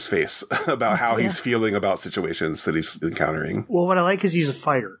looks on his face about how he's feeling about situations that he's encountering. Well, what I like is he's a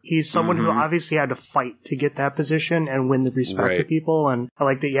fighter. He's someone who obviously had to fight to get that position and win the respect of people. And I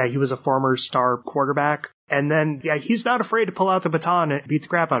like that, he was a former star quarterback. And then, yeah, he's not afraid to pull out the baton and beat the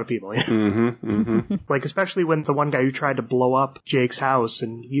crap out of people. Like, especially when the one guy who tried to blow up Jake's house,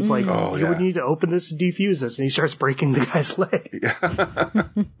 and he's like, you would need to open this and defuse this. And he starts breaking the guy's leg.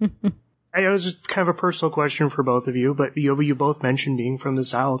 I know it's just kind of a personal question for both of you, but you both mentioned being from the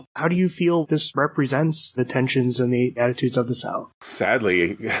South. How do you feel this represents the tensions and the attitudes of the South?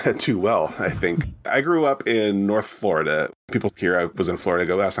 Sadly, too well, I think. I grew up in North Florida. People here, I was in Florida,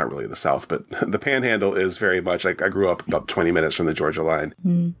 go, that's not really the South, but the Panhandle is very much like I grew up about 20 minutes from the Georgia line.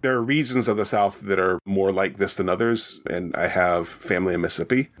 There are regions of the South that are more like this than others, and I have family in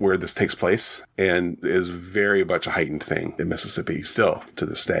Mississippi where this takes place and is very much a heightened thing in Mississippi still to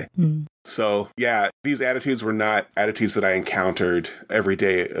this day. So, yeah, these attitudes were not attitudes that I encountered every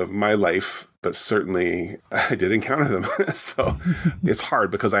day of my life, but certainly I did encounter them. So it's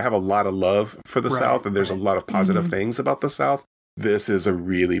hard because I have a lot of love for the South, and there's a lot of positive things about the South. This is a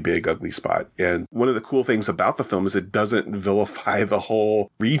really big, ugly spot. And one of the cool things about the film is it doesn't vilify the whole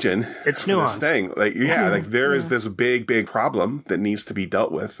region. It's nuanced. Thing. Like, like there is this big, big problem that needs to be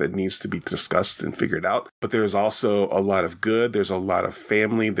dealt with. That needs to be discussed and figured out. But there's also a lot of good. There's a lot of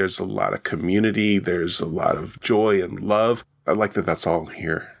family. There's a lot of community. There's a lot of joy and love. I like that that's all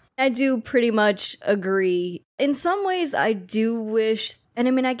here. I do pretty much agree. In some ways, I do wish, and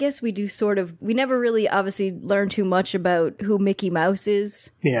I mean, I guess we do we never really obviously learn too much about who Mickey Mouse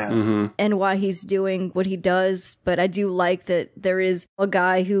is. Yeah. And why he's doing what he does. But I do like that there is a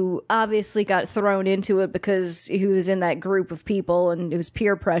guy who obviously got thrown into it because he was in that group of people and it was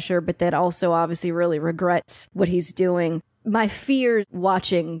peer pressure, but then also obviously really regrets what he's doing. My fear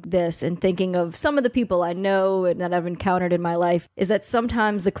watching this and thinking of some of the people I know and that I've encountered in my life is that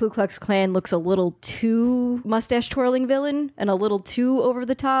sometimes the Ku Klux Klan looks a little too mustache twirling villain and a little too over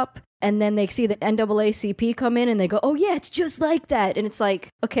the top. And then they see the NAACP come in and they go, oh yeah, it's just like that. And it's like,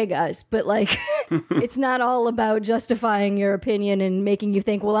 okay guys, but like, it's not all about justifying your opinion and making you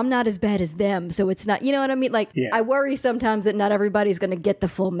think, well, I'm not as bad as them. So it's not, you know what I mean? Like, I worry sometimes that not everybody's going to get the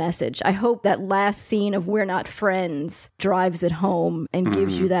full message. I hope that last scene of We're Not Friends drives it home and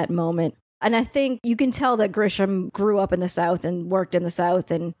gives you that moment. And I think you can tell that Grisham grew up in the South and worked in the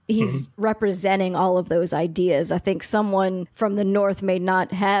South, and he's representing all of those ideas. I think someone from the North may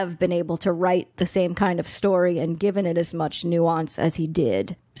not have been able to write the same kind of story and given it as much nuance as he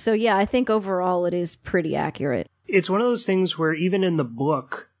did. So yeah, I think overall it is pretty accurate. It's one of those things where even in the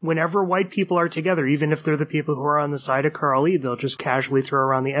book, whenever white people are together, even if they're the people who are on the side of Carl E., they'll just casually throw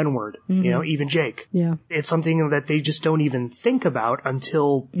around the N-word, you know, even Jake. Yeah. It's something that they just don't even think about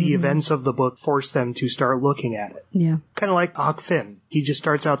until the events of the book force them to start looking at it. Yeah. Kind of like Huck Finn. He just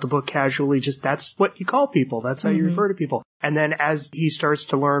starts out the book casually, just that's what you call people. That's how you refer to people. And then as he starts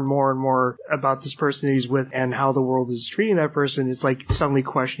to learn more and more about this person that he's with and how the world is treating that person, it's like suddenly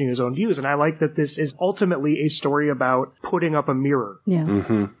questioning his own views. And I like that this is ultimately a story about putting up a mirror.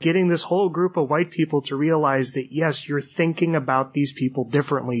 Yeah. Getting this whole group of white people to realize that, yes, you're thinking about these people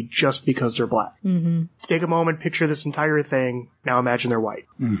differently just because they're black. Take a moment, picture this entire thing. Now imagine they're white.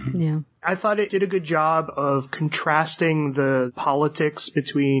 Yeah. I thought it did a good job of contrasting the politics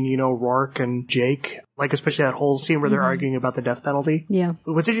between, you know, Rourke and Jake. Like, especially that whole scene where they're arguing about the death penalty. Yeah.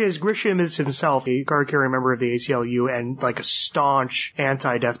 What's interesting is Grisham is himself a card-carrying member of the ACLU and, like, a staunch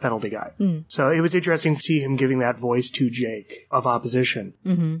anti-death penalty guy. So it was interesting to see him giving that voice to Jake of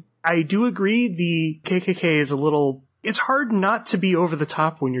opposition. I do agree the KKK is a little... It's hard not to be over the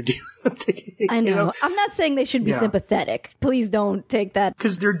top when you're dealing with the KKK. I know. You know? I'm not saying they should be sympathetic. Please don't take that.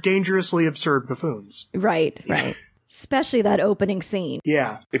 Because they're dangerously absurd buffoons. Right. Especially that opening scene.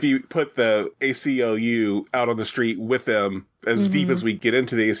 Yeah. If you put the ACLU out on the street with them, as deep as we get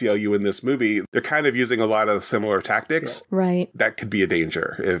into the ACLU in this movie, they're kind of using a lot of similar tactics. Right. That could be a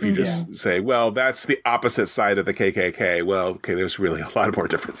danger if you just say, well, that's the opposite side of the KKK. Well, okay, there's really a lot more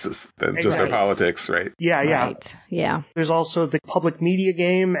differences than just their politics, right? Yeah. Right. Yeah. There's also the public media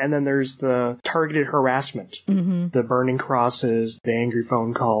game, and then there's the targeted harassment. The burning crosses, the angry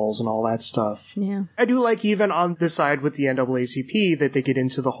phone calls, and all that stuff. Yeah. I do like even on this side with the NAACP that they get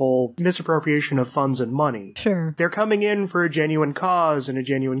into the whole misappropriation of funds and money. Sure. They're coming in for a genuine cause and a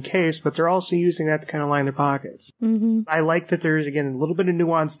genuine case, but they're also using that to kind of line their pockets. I like that there's, again, a little bit of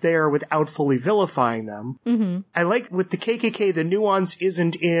nuance there without fully vilifying them. I like with the KKK, the nuance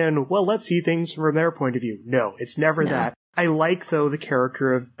isn't in, well, let's see things from their point of view. No, it's never that. I like, though, the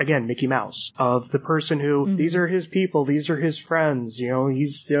character of, again, Mickey Mouse, of the person who, these are his people, these are his friends, you know,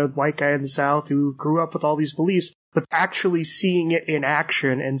 he's a white guy in the South who grew up with all these beliefs, but actually seeing it in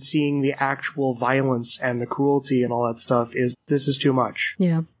action and seeing the actual violence and the cruelty and all that stuff this is too much.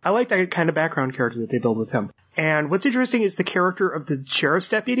 Yeah. I like that kind of background character that they build with him. And what's interesting is the character of the sheriff's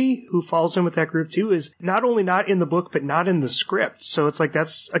deputy who falls in with that group too is not only not in the book, but not in the script. So it's like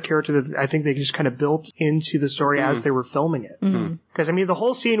that's a character that I think they just kind of built into the story as they were filming it. Because, I mean, the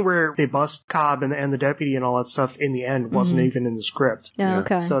whole scene where they bust Cobb and the deputy and all that stuff in the end wasn't even in the script. Oh,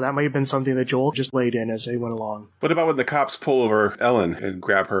 okay. So that might have been something that Joel just laid in as they went along. What about when the cops pull over Ellen and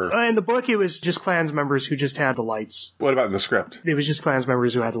grab her? In the book, it was just Klans members who just had the lights. What about in the script? It was just Klans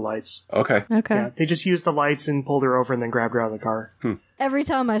members who had the lights. Okay. Okay. Yeah, they just used the lights and pulled her over and then grabbed her out of the car. Every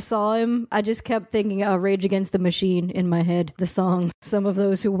time I saw him, I just kept thinking Rage Against the Machine in my head. The song, some of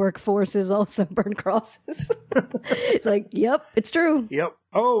those who work forces also burn crosses. It's like, yep, it's true. Yep.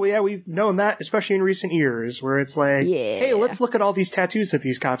 Oh, yeah, we've known that, especially in recent years, where it's like, hey, let's look at all these tattoos that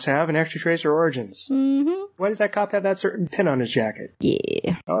these cops have and actually trace their origins. Why does that cop have that certain pin on his jacket?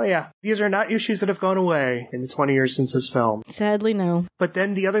 Yeah. Oh, yeah. These are not issues that have gone away in the 20 years since this film. Sadly, no. But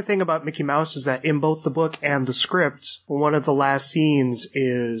then the other thing about Mickey Mouse is that in both the book and the script, one of the last scenes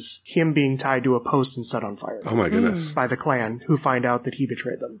is him being tied to a post and set on fire. Oh, my goodness. By the Klan, who find out that he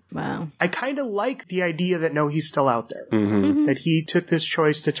betrayed them. Wow. I kind of like the idea that, no, he's still out there. That he took this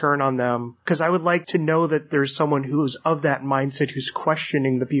choice to turn on them. Because I would like to know that there's someone who's of that mindset, who's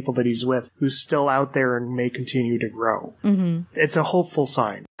questioning the people that he's with, who's still out there and may continue to grow. It's a hopeful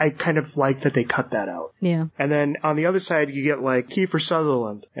sign. I kind of like that they cut that out. Yeah. And then on the other side, you get like Kiefer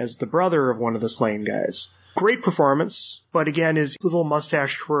Sutherland as the brother of one of the slain guys. Great performance, but again, his little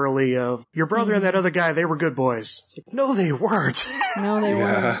mustache twirly of, your brother and that other guy, they were good boys. It's like, no, they weren't. No, they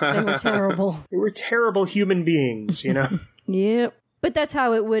weren't. They were terrible. They were terrible human beings, you know? Yep. But that's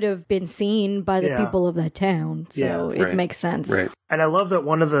how it would have been seen by the people of that town, so it makes sense. Right. And I love that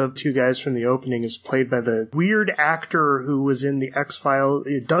one of the two guys from the opening is played by the weird actor who was in the X-Files,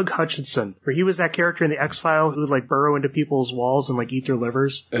 Doug Hutchinson, where he was that character in the X-Files who would like burrow into people's walls and like eat their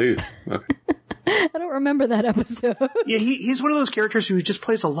livers. Hey, okay. I don't remember that episode. Yeah, he's one of those characters who just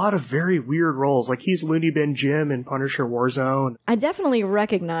plays a lot of very weird roles. Like he's Looney Bin Jim in Punisher Warzone. I definitely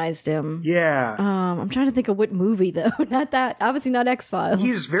recognized him. Yeah. I'm trying to think of what movie, though. Not that. Obviously not X-Files.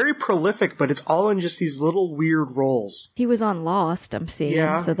 He's very prolific, but it's all in just these little weird roles. He was on Lost, I'm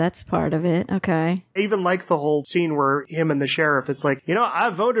seeing, so that's part of it. Okay. I even like the whole scene where him and the sheriff, it's like, you know, I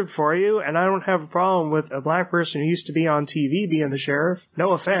voted for you, and I don't have a problem with a black person who used to be on TV being the sheriff.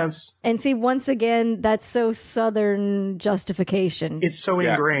 No offense. And see, once again, that's so Southern justification. It's so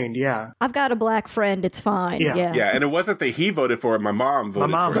ingrained, I've got a black friend, it's fine. Yeah. Yeah, and it wasn't that he voted for it, my mom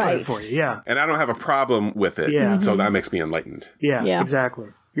voted for it, yeah. And I don't have a problem with it, so that makes me enlightened. Yeah, exactly.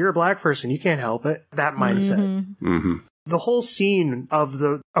 You're a black person, you can't help it. That mindset. The whole scene of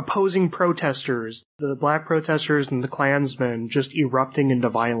the opposing protesters, the black protesters and the Klansmen just erupting into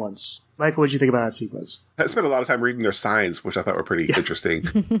violence. Michael, what did you think about that sequence? I spent a lot of time reading their signs, which I thought were pretty interesting.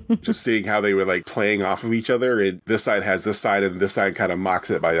 Just seeing how they were like playing off of each other. And this side has this side, and this side kind of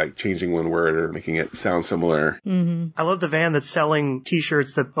mocks it by like changing one word or making it sound similar. I love the van that's selling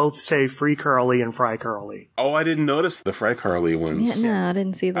t-shirts that both say Free Carly and Fry Carly. Oh, I didn't notice the Fry Carly ones. Yeah, no, I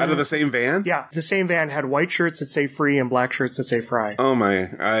didn't see that. Out of the same van? Yeah, the same van had white shirts that say Free and black shirts that say Fry. Oh my,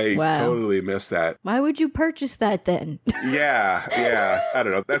 I totally missed that. Why would you purchase that then? Yeah. I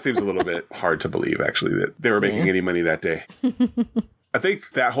don't know. That seems a little bit hard to believe, actually, that they were making any money that day. I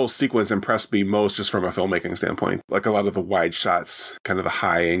think that whole sequence impressed me most just from a filmmaking standpoint. Like a lot of the wide shots, kind of the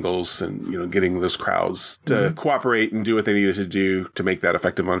high angles, and, you know, getting those crowds to cooperate and do what they needed to do to make that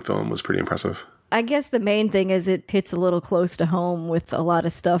effective on film was pretty impressive. I guess the main thing is it hits a little close to home with a lot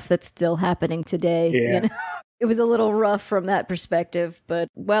of stuff that's still happening today. Yeah. You know? It was a little rough from that perspective, but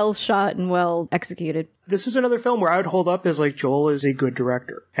well shot and well executed. This is another film where I would hold up as like Joel is a good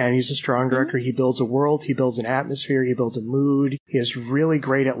director, and he's a strong director. He builds a world, he builds an atmosphere, he builds a mood. He is really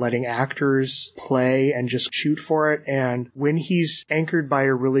great at letting actors play and just shoot for it. And when he's anchored by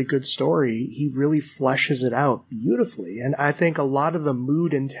a really good story, he really fleshes it out beautifully. And I think a lot of the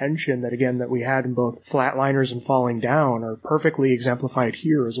mood and tension that we had in both Flatliners and Falling Down are perfectly exemplified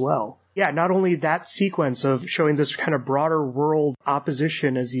here as well. Yeah, not only that sequence of showing this kind of broader world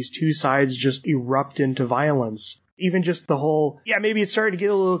opposition as these two sides just erupt into violence. Even just the whole, maybe it's starting to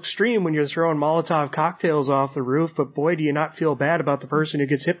get a little extreme when you're throwing Molotov cocktails off the roof, but boy, do you not feel bad about the person who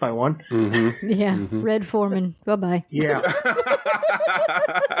gets hit by one. Yeah, Red Foreman. Bye-bye. Yeah.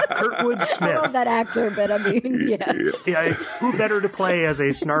 Kurtwood Smith. I love that actor, but I mean, Yeah, who better to play as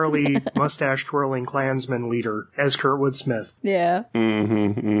a snarly, mustache-twirling Klansman leader as Kurtwood Smith? Yeah.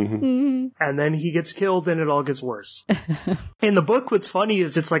 And then he gets killed and it all gets worse. In the book, what's funny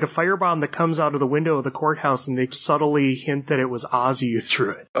is it's like a firebomb that comes out of the window of the courthouse and they subtly hint that it was Ozzy who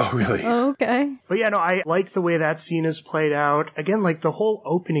threw it. Oh, really? Okay. But yeah, no, I like the way that scene is played out. Again, like the whole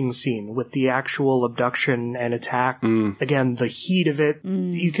opening scene with the actual abduction and attack. Again, the heat of it.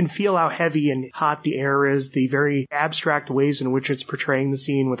 You can feel how heavy and hot the air is, the very abstract ways in which it's portraying the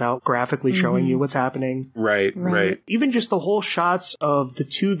scene without graphically showing you what's happening. Right. Even just the whole shots of the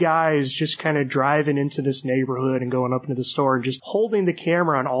two guys just kind of driving into this neighborhood and going up into the store and just holding the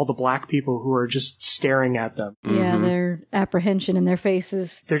camera on all the black people who are just staring at them. Yeah, their apprehension in their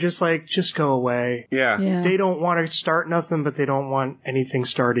faces. They're just like, just go away. Yeah. They don't want to start nothing, but they don't want anything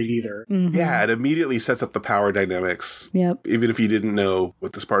started either. Yeah, it immediately sets up the power dynamics. Yep. Even if you didn't know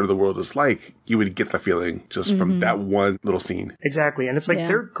what this part of the world is like, you would get the feeling just from that one little scene. Exactly. And it's like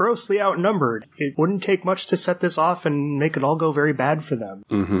they're grossly outnumbered. It wouldn't take much to set this off and make it all go very bad for them.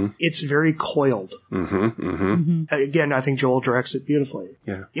 It's very coiled. Again, I think Joel directs it beautifully.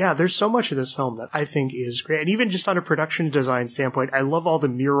 Yeah, there's so much of this film that I think is great. And even just on a production design standpoint, I love all the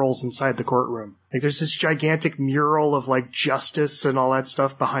murals inside the courtroom. Like, there's this gigantic mural of, like, justice and all that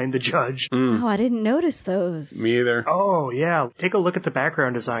stuff behind the judge. Oh, I didn't notice those. Me either. Oh, yeah. Take a look at the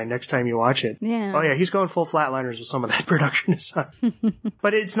background design next time you watch it. Yeah. Oh, yeah, he's going full flatliners with some of that production design.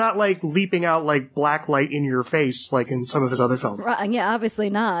 But it's not, like, leaping out, like, black light in your face, like in some of his other films. Right, yeah, obviously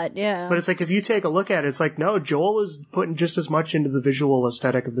not. Yeah. But it's like, if you take a look at it, it's like, no, Joel is putting just as much into the visual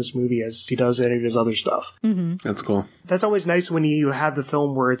aesthetic of this movie as he does any of his other stuff. That's cool. That's always nice when you have the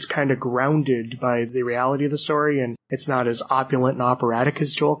film where it's kind of grounded by the reality of the story and it's not as opulent and operatic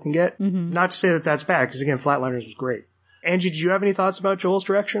as Joel can get. Not to say that that's bad, because again, Flatliners was great. Angie, did you have any thoughts about Joel's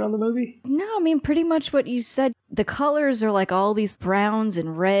direction on the movie? No, I mean, pretty much what you said. The colors are like all these browns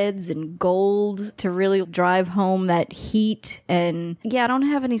and reds and gold to really drive home that heat. And yeah, I don't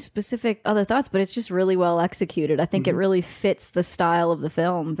have any specific other thoughts, but it's just really well executed. I think it really fits the style of the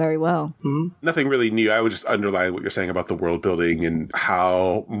film very well. Nothing really new. I would just underline what you're saying about the world building and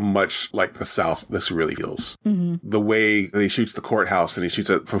how much like the South this really feels. The way that he shoots the courthouse and he shoots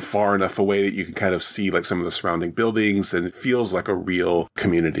it from far enough away that you can kind of see like some of the surrounding buildings, and it feels like a real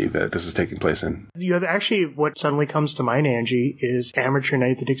community that this is taking place in. You know, actually, what suddenly comes to mind, Angie, is Amateur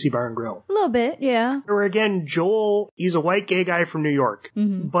Night at the Dixie Bar and Grill. A little bit, yeah. Where again, Joel, he's a white gay guy from New York,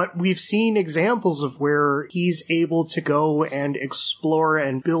 but we've seen examples of where he's able to go and explore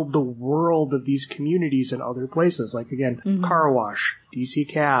and build the world of these communities in other places. Like again, Car Wash, DC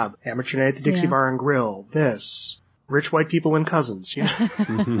Cab, Amateur Night at the Dixie Bar and Grill, this, rich white people and cousins, you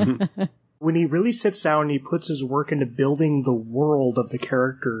know? When he really sits down and he puts his work into building the world of the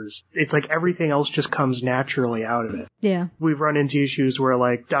characters, it's like everything else just comes naturally out of it. Yeah. We've run into issues where,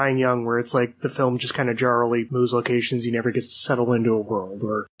 like, Dying Young, where it's like the film just kind of jarrily moves locations, he never gets to settle into a world.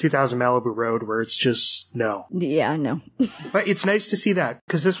 Or 2000 Malibu Road, where it's just, no. Yeah, I know. But it's nice to see that,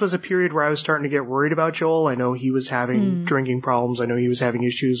 because this was a period where I was starting to get worried about Joel. I know he was having drinking problems. I know he was having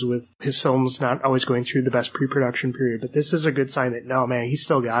issues with his films not always going through the best pre-production period. But this is a good sign that, no, man, he's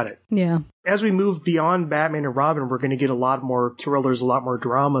still got it. Yeah. As we move beyond Batman and Robin, we're going to get a lot more thrillers, a lot more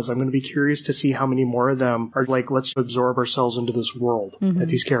dramas. I'm going to be curious to see how many more of them are like, let's absorb ourselves into this world that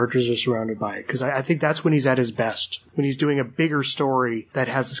these characters are surrounded by. Because I think that's when he's at his best, when he's doing a bigger story that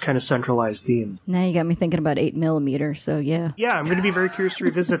has this kind of centralized theme. Now you got me thinking about 8mm, so yeah. Yeah, I'm going to be very curious to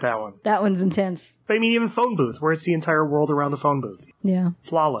revisit that one. That one's intense. But I mean, even Phone Booth, where it's the entire world around the phone booth. Yeah.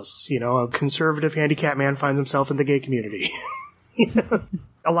 Flawless. You know, a conservative handicapped man finds himself in the gay community.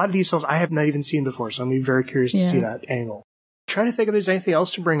 A lot of these films I have not even seen before, so I'm very curious to see that angle. Trying to think if there's anything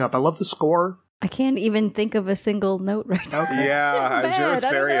else to bring up. I love the score. I can't even think of a single note right now. Okay. Yeah, I'm sure it's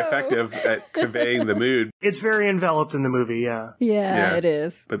very effective at conveying the mood. It's very enveloped in the movie, yeah. Yeah, it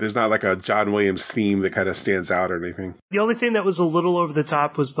is. But there's not like a John Williams theme that kind of stands out or anything. The only thing that was a little over the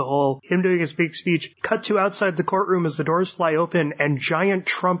top was the whole, him doing his big speech, cut to outside the courtroom as the doors fly open, and giant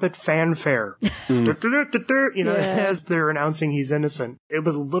trumpet fanfare. You know, as they're announcing he's innocent. It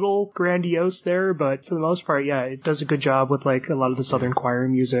was a little grandiose there, but for the most part, yeah, it does a good job with like a lot of the Southern choir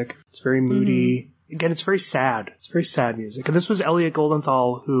music. It's very moody. Again, it's very sad. It's very sad music. And this was Elliot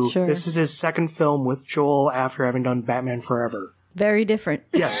Goldenthal, who, this is his second film with Joel after having done Batman Forever. Very different.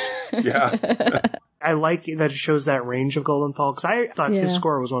 Yes. Yeah. I like that it shows that range of Goldenthal, because I thought his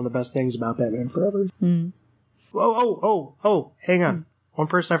score was one of the best things about Batman Forever. Oh, hang on. One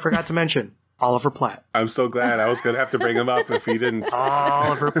person I forgot to mention. Oliver Platt. I'm so glad. I was going to have to bring him up if he didn't.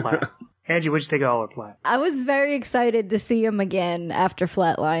 Oliver Platt. Angie, what'd you think of Oliver Platt? I was very excited to see him again after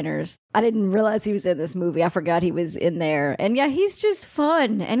Flatliners. I didn't realize he was in this movie. I forgot he was in there. And yeah, he's just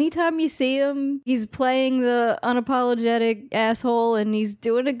fun. Anytime you see him, he's playing the unapologetic asshole and he's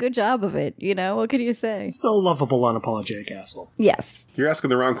doing a good job of it. You know, what could you say? Still a lovable, unapologetic asshole. Yes. You're asking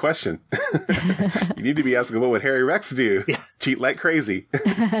the wrong question. You need to be asking, what would Harry Rex do? Yeah. Cheat like crazy.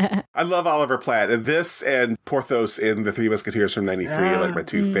 I love Oliver Platt. And this and Porthos in The Three Musketeers from 93 are like my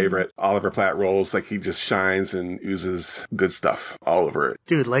two favorite Oliver Platt roles. Like he just shines and oozes good stuff all over it.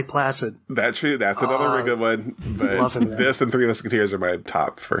 Dude, Lake Placid. That's another good one. But this and Three Musketeers are my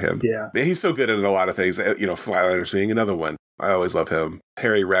top for him. Yeah. And he's so good in a lot of things. You know, Flatliners being another one. I always love him.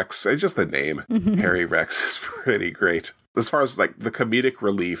 Harry Rex, just the name. Harry Rex is pretty great. As far as like the comedic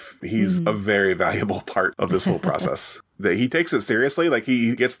relief, he's a very valuable part of this whole process. That he takes it seriously, like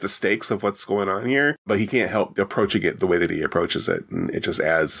he gets the stakes of what's going on here, but he can't help approaching it the way that he approaches it. And it just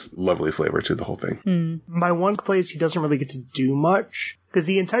adds lovely flavor to the whole thing. My one complaint is he doesn't really get to do much. Because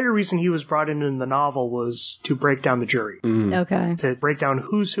the entire reason he was brought in the novel was to break down the jury. Okay. To break down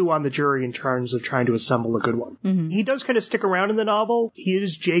who's who on the jury in terms of trying to assemble a good one. He does kind of stick around in the novel. He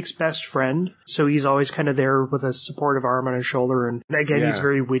is Jake's best friend, so he's always kind of there with a supportive arm on his shoulder. And again, he's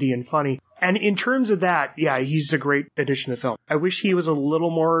very witty and funny. And in terms of that, yeah, he's a great addition to the film. I wish he was a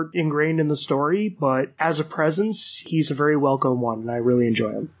little more ingrained in the story, but as a presence, he's a very welcome one, and I really enjoy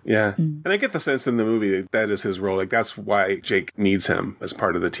him. Yeah. And I get the sense in the movie that is his role. Like, that's why Jake needs him as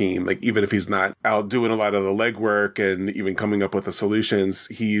part of the team. Like, even if he's not out doing a lot of the legwork and even coming up with the solutions,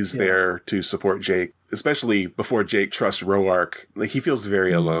 he's there to support Jake. Especially before Jake trusts Roark. Like, he feels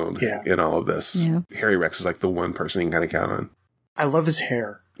very alone in all of this. Yeah. Harry Rex is like the one person he can kind of count on. I love his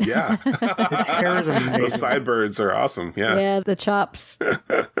hair. Yeah. His hair is amazing. Those sideburns are awesome. Yeah. Yeah, the chops.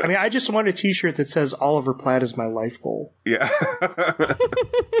 I mean, I just want a t-shirt that says Oliver Platt is my life goal. Yeah.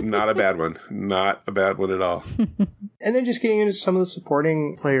 Not a bad one. Not a bad one at all. And then just getting into some of the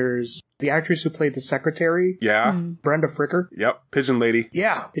supporting players. The actress who played the secretary. Yeah. Brenda Fricker. Yep. Pigeon Lady.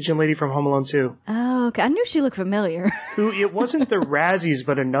 Yeah. Pigeon Lady from Home Alone 2. Oh, okay. I knew she looked familiar. Who, it wasn't the Razzies,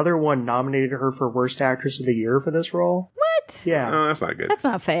 but another one nominated her for Worst Actress of the Year for this role. What? Yeah. Oh, that's not good. That's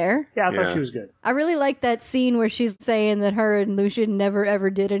not fair. Yeah, I thought she was good. I really like that scene where she's saying that her and Lucian never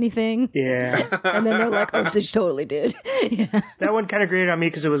ever did anything. Yeah. And then they're like, oh, she totally did. Yeah. That one kind of grated on me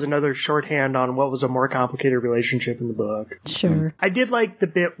because it was another shorthand on what was a more complicated relationship in the book. Sure. I did like the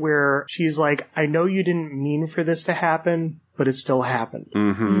bit where she's like, I know you didn't mean for this to happen, but it still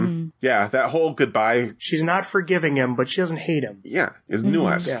happened. Yeah, that whole goodbye. She's not forgiving him, but she doesn't hate him. Yeah, it's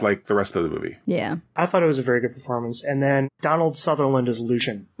nuanced like the rest of the movie. Yeah. I thought it was a very good performance. And then Donald Sutherland as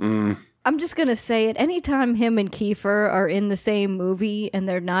Lucian. I'm just going to say it. Anytime him and Kiefer are in the same movie and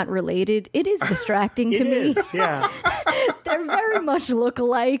they're not related, it is distracting to me. Yeah. They very much look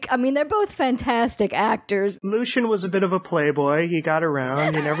alike. I mean, they're both fantastic actors. Lucian was a bit of a playboy. He got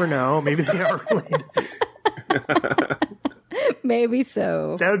around. You never know. Maybe they are related. Maybe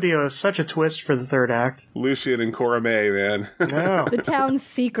so. That would be such a twist for the third act. Lucian and Cora May, man. No. The town's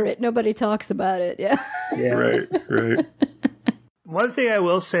secret. Nobody talks about it. Yeah. Right. One thing I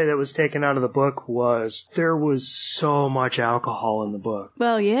will say that was taken out of the book was there was so much alcohol in the book.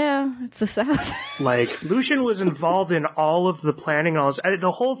 Well, yeah, it's the South. Like, Lucian was involved in all of the planning. And all this.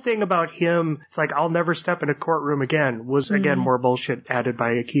 The whole thing about him, it's like, I'll never step in a courtroom again, was, again, more bullshit added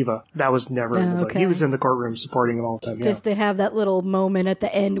by Akiva. That was never in the book. He was in the courtroom supporting him all the time. Just to have that little moment at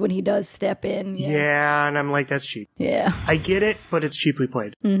the end when he does step in. Yeah, and I'm like, that's cheap. Yeah. I get it, but it's cheaply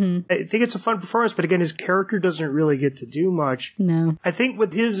played. I think it's a fun performance, but again, his character doesn't really get to do much. No. I think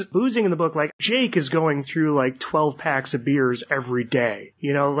with his boozing in the book, like, Jake is going through like 12 packs of beers every day.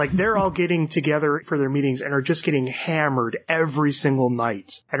 You know, like, they're all getting together for their meetings and are just getting hammered every single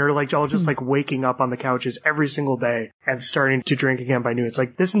night. And are like all just like waking up on the couches every single day and starting to drink again by noon. It's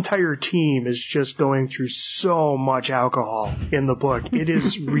like this entire team is just going through so much alcohol in the book. It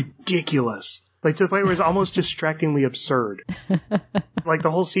is ridiculous. Like, to the point where it's almost distractingly absurd. Like,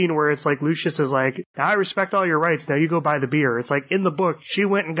 the whole scene where it's like, Lucius is like, I respect all your rights, now you go buy the beer. It's like, in the book, she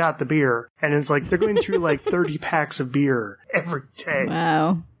went and got the beer. And it's like, they're going through like 30 packs of beer every day.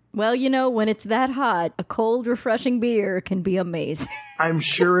 Wow. Well, you know, when it's that hot, a cold, refreshing beer can be amazing. I'm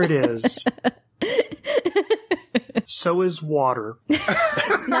sure it is. So is water.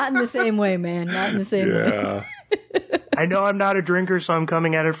 Not in the same way, man. Not in the same way. I know I'm not a drinker, so I'm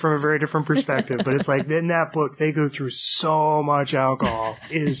coming at it from a very different perspective, but it's like, in that book, they go through so much alcohol.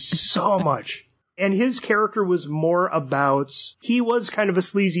 It is so much. And his character was more about, he was kind of a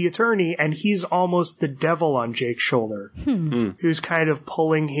sleazy attorney, and he's almost the devil on Jake's shoulder. Who's kind of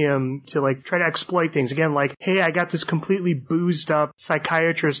pulling him to like try to exploit things. Again, like, hey, I got this completely boozed up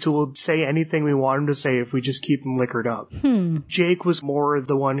psychiatrist who will say anything we want him to say if we just keep him liquored up. Jake was more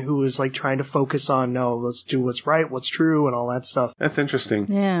the one who was like trying to focus on, no, let's do what's right, what's true, and all that stuff. That's interesting.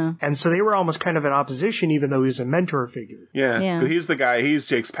 Yeah. And so they were almost kind of in opposition, even though he was a mentor figure. Yeah. But he's the guy, he's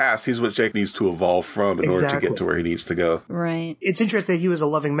Jake's past. He's what Jake needs to evolve from in order to get to where he needs to go. Right. It's interesting that he was a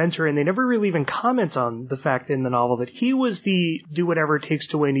loving mentor, and they never really even comment on the fact in the novel that he was the do whatever it takes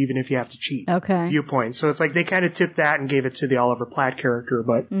to win, even if you have to cheat viewpoint. So it's like they kind of took that and gave it to the Oliver Platt character.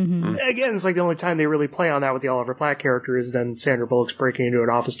 But again, it's like the only time they really play on that with the Oliver Platt character is then Sandra Bullock's breaking into an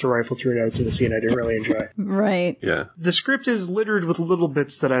office to rifle through notes in a scene I didn't really enjoy. Right. Yeah. The script is littered with little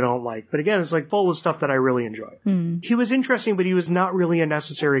bits that I don't like. But again, it's like full of stuff that I really enjoy. He was interesting, but he was not really a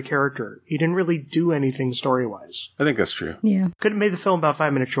necessary character. He didn't really do anything story-wise. I think that's true. Yeah. Could have made the film about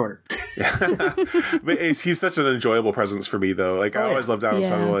 5 minutes shorter. But he's such an enjoyable presence for me, though. Like, I always loved Adam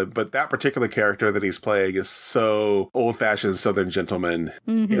Sutherland, but that particular character that he's playing is so old-fashioned Southern gentleman.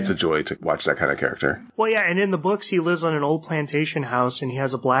 It's a joy to watch that kind of character. Well, yeah, and in the books, he lives on an old plantation house, and he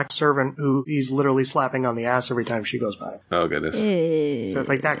has a black servant who he's literally slapping on the ass every time she goes by. Oh, goodness. So it's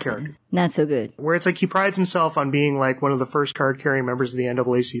like that character. Not so good. Where it's like he prides himself on being like one of the first card-carrying members of the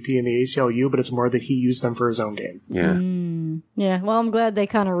NAACP and the ACLU, but it's more that he used them for his own game. Yeah. Yeah, well, I'm glad they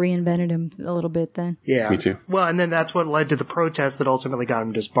kind of reinvented him a little bit then. Yeah. Me too. Well, and then that's what led to the protest that ultimately got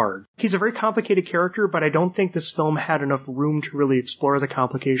him disbarred. He's a very complicated character, but I don't think this film had enough room to really explore the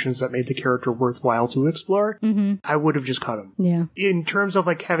complications that made the character worthwhile to explore. I would have just cut him. Yeah. In terms of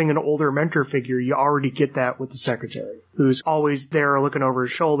like having an older mentor figure, you already get that with the secretary, who's always there looking over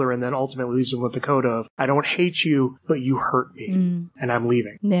his shoulder and then ultimately leaves him with the code of, I don't hate you, but you hurt me, and I'm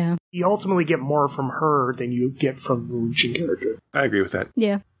leaving. Yeah. You ultimately get more from her than you get from the Lucien character. I agree with that.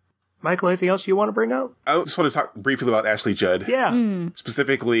 Yeah. Michael, anything else you want to bring up? I just want to talk briefly about Ashley Judd. Yeah.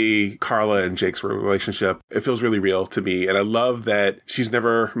 Specifically, Carla and Jake's relationship. It feels really real to me, and I love that she's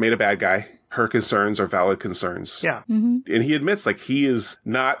never made a bad guy. Her concerns are valid concerns. Yeah. And he admits, like, he is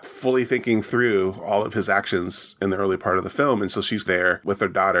not fully thinking through all of his actions in the early part of the film. And so she's there with her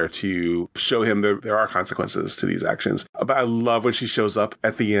daughter to show him there are consequences to these actions. But I love when she shows up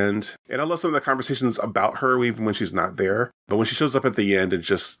at the end. And I love some of the conversations about her, even when she's not there. But when she shows up at the end,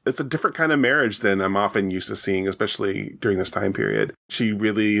 it's a different kind of marriage than I'm often used to seeing, especially during this time period. She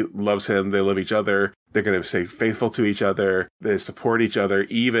really loves him. They love each other. They're going to stay faithful to each other. They support each other,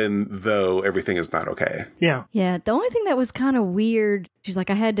 even though everything is not okay. Yeah. Yeah. The only thing that was kind of weird, she's like,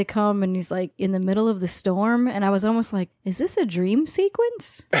 I had to come, and he's like in the middle of the storm. And I was almost like, is this a dream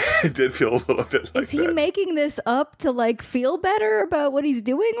sequence? It did feel a little bit like that. Is he making this up to like feel better about what he's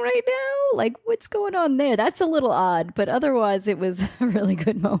doing right now? Like, what's going on there? That's a little odd, but otherwise it was a really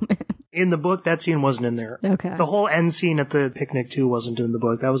good moment. In the book, that scene wasn't in there. Okay. The whole end scene at the picnic, too, wasn't in the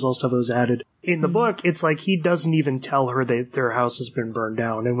book. That was all stuff that was added. In the book, it's like he doesn't even tell her that their house has been burned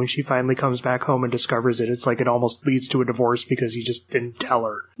down. And when she finally comes back home and discovers it, it's like it almost leads to a divorce because he just didn't tell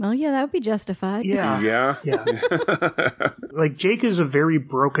her. Well, yeah, that would be justified. Yeah. Yeah. Yeah. Like, Jake is a very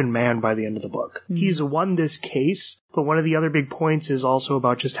broken man by the end of the book. He's won this case, but one of the other big points is also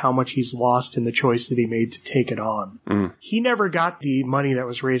about just how much he's lost in the choice that he made to take it on. He never got the money that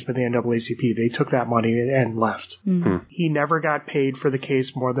was raised by the NAACP. They took that money and left. He never got paid for the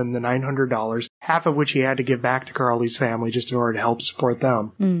case more than the $900, half of which he had to give back to Carly's family just in order to help support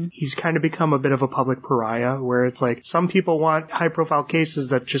them. He's kind of become a bit of a public pariah, where it's like some people want high-profile cases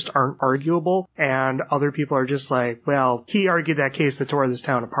that just aren't arguable, and other people are just like, well, he argued that case that tore this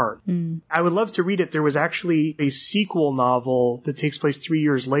town apart. I would love to read it. There was actually a sequel novel that takes place 3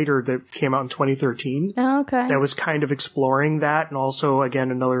 years later that came out in 2013. Oh, okay. That was kind of exploring that, and also, again,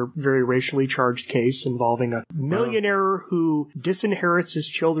 another very racially charged case involving a millionaire who disinherits his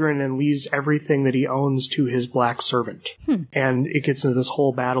children and leaves everything that he owns to his black servant. And it gets into this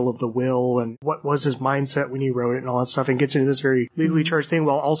whole battle of the will and what was his mindset when he wrote it and all that stuff, and gets into this very legally charged thing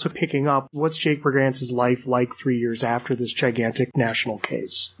while also picking up what's Jake Bergance's life like 3 years after this gigantic national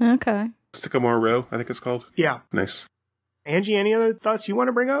case. Okay. Sycamore Row, I think it's called. Yeah. Nice. Angie, any other thoughts you want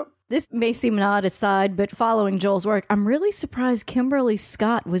to bring up? This may seem an odd aside, but following Joel's work, I'm really surprised Kimberly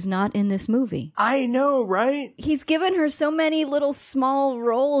Scott was not in this movie. I know, right? He's given her so many little small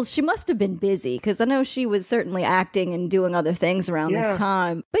roles. She must have been busy, because I know she was certainly acting and doing other things around this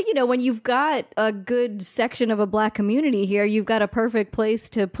time. But, you know, when you've got a good section of a black community here, you've got a perfect place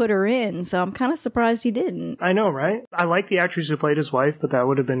to put her in. So I'm kind of surprised he didn't. I know, right? I like the actress who played his wife, but that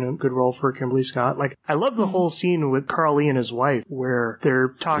would have been a good role for Kimberly Scott. Like, I love the whole scene with Carl Lee and his wife, where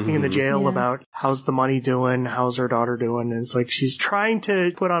they're talking in in the jail about how's the money doing, how's her daughter doing. And it's like she's trying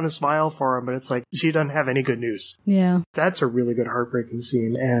to put on a smile for him, but it's like she doesn't have any good news. Yeah. That's a really good heartbreaking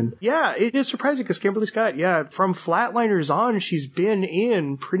scene. And yeah, it is surprising because Kimberly Scott, from Flatliners on, she's been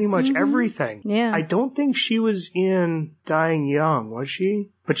in pretty much everything. Yeah. I don't think she was in Dying Young, was she?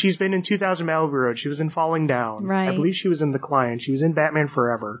 But she's been in 2000 Malibu Road. She was in Falling Down. Right. I believe she was in The Client. She was in Batman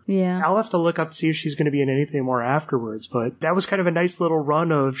Forever. Yeah. I'll have to look up to see if she's going to be in anything more afterwards. But that was kind of a nice little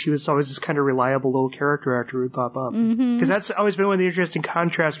run of she was always this kind of reliable little character actor who would pop up. Because that's always been one of the interesting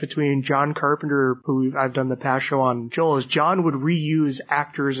contrasts between John Carpenter, who I've done the past show on, Joel, is John would reuse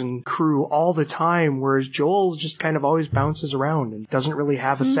actors and crew all the time, whereas Joel just kind of always bounces around and doesn't really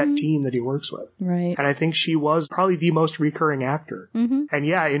have a set team that he works with. Right. And I think she was probably the most recurring actor. And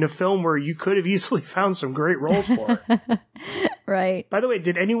yeah, in a film where you could have easily found some great roles for her. Right. By the way,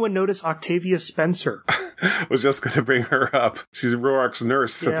 did anyone notice Octavia Spencer? I was just going to bring her up. She's Roark's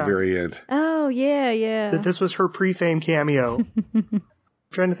nurse at the very end. Oh, yeah. That this was her pre-fame cameo.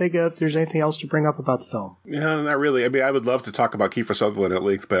 Trying to think if there's anything else to bring up about the film. Yeah, not really. I mean, I would love to talk about Kiefer Sutherland at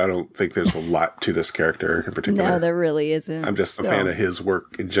length, but I don't think there's a lot to this character in particular. No, there really isn't. I'm just a fan of his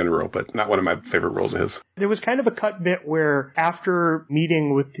work in general, but not one of my favorite roles of his. There was kind of a cut bit where after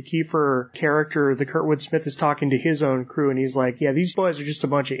meeting with the Kiefer character, the Kurtwood Smith is talking to his own crew, and he's like, yeah, these boys are just a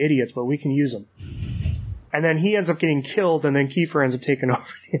bunch of idiots, but we can use them. And then he ends up getting killed, and then Kiefer ends up taking over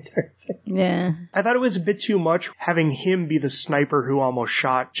the entire thing. Yeah. I thought it was a bit too much having him be the sniper who almost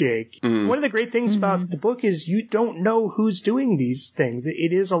shot Jake. One of the great things about the book is you don't know who's doing these things.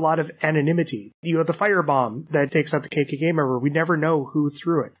 It is a lot of anonymity. You have the firebomb that takes out the KKK member. We never know who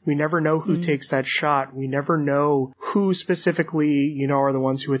threw it. We never know who takes that shot. We never know who specifically, are the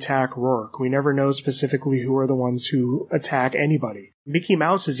ones who attack Roark. We never know specifically who are the ones who attack anybody. Mickey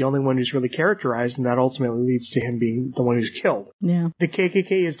Mouse is the only one who's really characterized, and that ultimately leads to him being the one who's killed. Yeah. The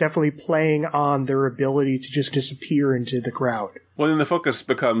KKK is definitely playing on their ability to just disappear into the crowd. Well, then the focus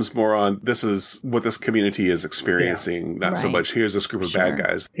becomes more on this is what this community is experiencing, not so much here's this group of bad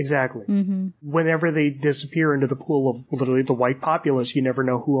guys. Exactly. Whenever they disappear into the pool of literally the white populace, you never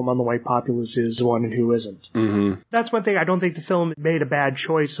know who among the white populace is the one and who isn't. That's one thing. I don't think the film made a bad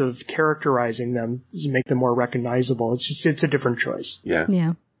choice of characterizing them to make them more recognizable. It's a different choice. Yeah.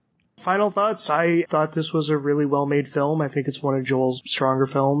 Yeah. Final thoughts. I thought this was a really well-made film. I think it's one of Joel's stronger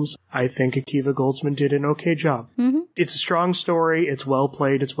films. I think Akiva Goldsman did an okay job. It's a strong story. It's well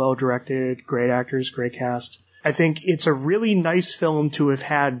played. It's well directed. Great actors, great cast. I think it's a really nice film to have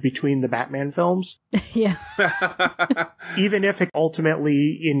had between the Batman films. Yeah. Even if it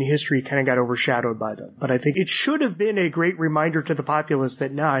ultimately in history kind of got overshadowed by them. But I think it should have been a great reminder to the populace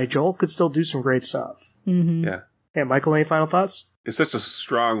that, Joel could still do some great stuff. Yeah. Hey, Michael, any final thoughts? It's such a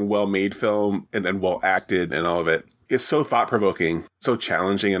strong, well-made film and well-acted and all of it. It's so thought-provoking, so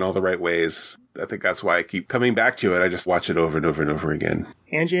challenging in all the right ways. I think that's why I keep coming back to it. I just watch it over and over and over again.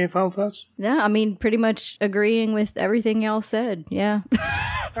 Angie, any final thoughts? Yeah, I mean, pretty much agreeing with everything y'all said. Yeah.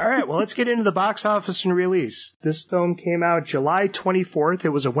 All right, well, let's get into the box office and release. This film came out July 24th. It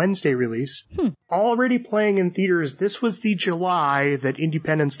was a Wednesday release. Already playing in theaters. This was the July that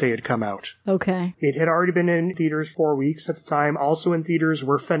Independence Day had come out. Okay. It had already been in theaters 4 weeks at the time. Also in theaters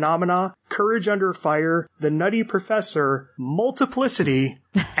were Phenomena, Courage Under Fire, The Nutty Professor, Multiplicity,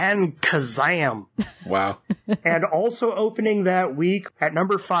 and Kazam. Wow. And also opening that week at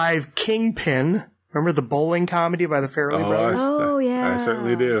number 5, Kingpin. Remember the bowling comedy by the Farrelly brothers? Oh, yeah. I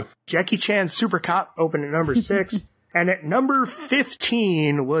certainly do. Jackie Chan's Super Cop opened at number 6. And at number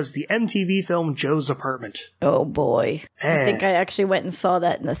 15 was the MTV film Joe's Apartment. Oh, boy. I think I actually went and saw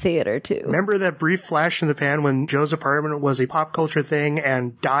that in the theater, too. Remember that brief flash in the pan when Joe's Apartment was a pop culture thing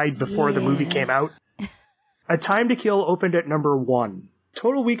and died before the movie came out? A Time to Kill opened at number 1.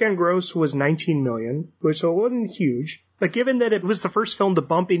 Total weekend gross was $19 million, so it wasn't huge. But given that it was the first film to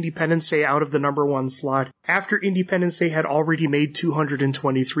bump Independence Day out of the number 1 slot, after Independence Day had already made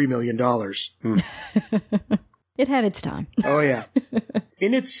 $223 million. It had its time. Oh, yeah.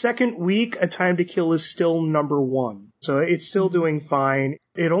 In its second week, A Time to Kill is still number 1. So it's still doing fine.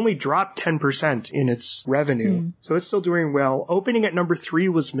 It only dropped 10% in its revenue. So it's still doing well. Opening at number 3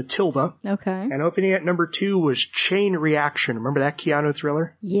 was Matilda. Okay. And opening at number 2 was Chain Reaction. Remember that Keanu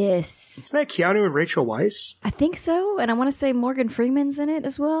thriller? Yes. Isn't that Keanu and Rachel Weisz? I think so. And I want to say Morgan Freeman's in it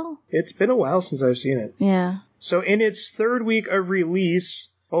as well. It's been a while since I've seen it. Yeah. So in its third week of release,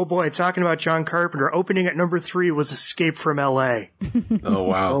 oh boy, talking about John Carpenter, opening at number 3 was Escape from L.A. Oh,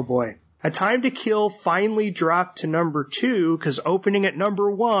 wow. Oh boy. A Time to Kill finally dropped to number 2 because opening at number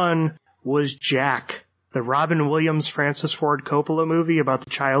 1 was Jack. The Robin Williams, Francis Ford Coppola movie about the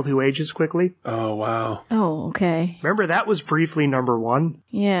child who ages quickly. Oh, wow. Oh, okay. Remember, that was briefly number 1?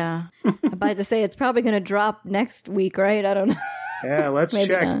 Yeah. I'm about to say it's probably going to drop next week, right? I don't know. Yeah, let's Maybe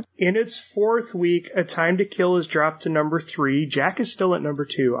check. not. In its 4th week, A Time to Kill is dropped to number 3. Jack is still at number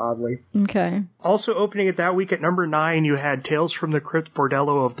 2, oddly. Okay. Also opening it that week at number 9, you had Tales from the Crypt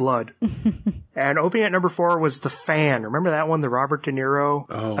Bordello of Blood. And opening at number 4 was The Fan. Remember that one, the Robert De Niro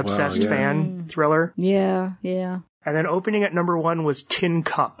obsessed fan thriller? Yeah. And then opening at number 1 was Tin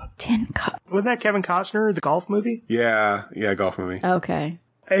Cup. Tin Cup. Wasn't that Kevin Costner, the golf movie? Yeah, golf movie. Okay.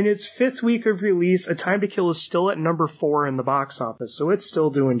 In its 5th week of release, A Time to Kill is still at number 4 in the box office, so it's still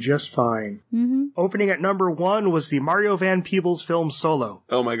doing just fine. Mm-hmm. Opening at number 1 was the Mario Van Peebles film Solo.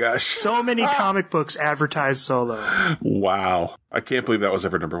 Oh my gosh. So many comic books advertised Solo. Wow. I can't believe that was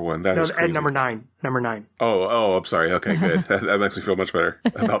ever number 1. That is crazy. At number 9. Number 9. Oh, I'm sorry. Okay, good. That makes me feel much better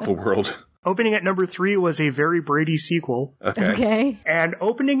about the world. Opening at number 3 was a Very Brady sequel. Okay. And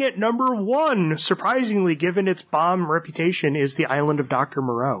opening at number 1, surprisingly, given its bomb reputation, is The Island of Dr.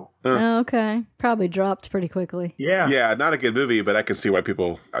 Moreau. Okay. Probably dropped pretty quickly. Yeah. Yeah, not a good movie, but I can see why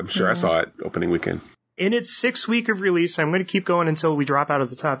people, I'm sure I saw it opening weekend. In its 6th week of release, I'm going to keep going until we drop out of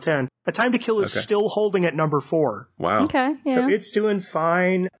the top 10. A Time to Kill is still holding at number 4. Wow. Okay. Yeah. So it's doing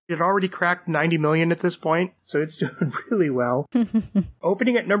fine. It already cracked 90 million at this point, so it's doing really well.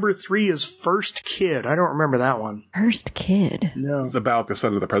 Opening at number 3 is First Kid. I don't remember that one. First Kid. No. It's about the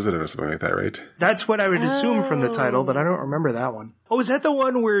son of the president or something like that, right? That's what I would assume from the title, but I don't remember that one. Oh, is that the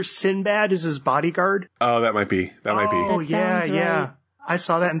one where Sinbad is his bodyguard? Oh, that might be. Oh, That yeah, sounds yeah. right. I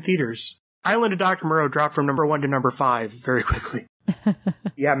saw that in theaters. Island of Dr. Moreau dropped from number 1 to number 5 very quickly.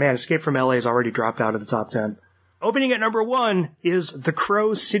 Yeah, man, Escape from LA has already dropped out of the top 10. Opening at number 1 is The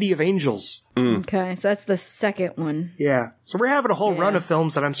Crow, City of Angels. Okay, so that's the second one. Yeah. So we're having a whole run of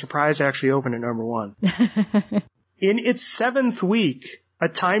films that I'm surprised actually open at number 1. In its 7th week, A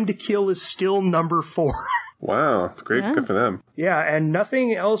Time to Kill is still number 4. Wow. It's great. Yeah. Good for them. Yeah, and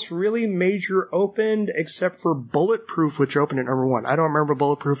nothing else really major opened except for Bulletproof, which opened at number 1. I don't remember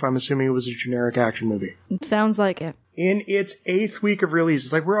Bulletproof. I'm assuming it was a generic action movie. It sounds like it. In its 8th week of release,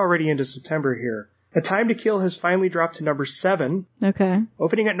 it's like we're already into September here. A Time to Kill has finally dropped to number 7. Okay.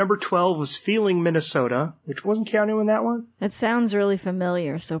 Opening at number 12 was Feeling Minnesota, which wasn't Keanu in that one. It sounds really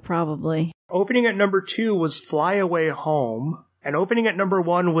familiar, so probably. Opening at number 2 was Fly Away Home. And opening at number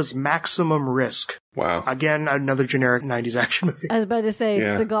 1 was Maximum Risk. Wow. Again, another generic 90s action movie. I was about to say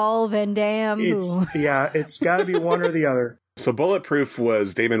Seagal, Van Damme. It's got to be one or the other. So Bulletproof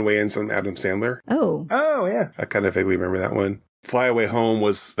was Damon Wayans and Adam Sandler. Oh. Oh, yeah. I kind of vaguely remember that one. Fly Away Home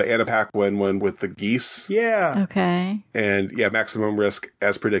was the Anna Paquin one with the geese. Yeah. Okay. And yeah, Maximum Risk,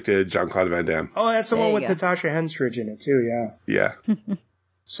 as predicted, Jean-Claude Van Damme. Oh, that's the There one you with go. Natasha Henstridge in it, too, yeah. Yeah.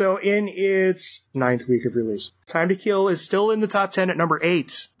 So in its 9th week of release, Time to Kill is still in the top 10 at number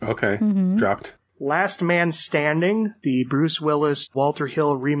 8. Okay. Dropped. Last Man Standing, the Bruce Willis, Walter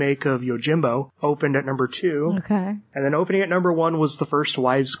Hill remake of Yojimbo, opened at number 2. Okay. And then opening at number 1 was The First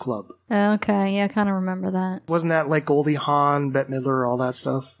Wives Club. Okay. Yeah, I kind of remember that. Wasn't that like Goldie Hawn, Bette Midler, all that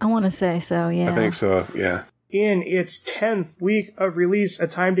stuff? I want to say so, yeah. I think so, yeah. In its 10th week of release, A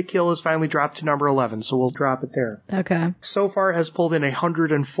Time to Kill has finally dropped to number 11, so we'll drop it there. Okay. So far has pulled in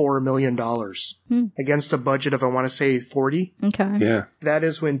 $104 million against a budget of, I want to say, 40. Okay. Yeah. That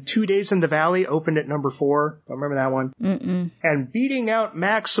is when 2 Days in the Valley opened at number 4. Don't remember that one. And beating out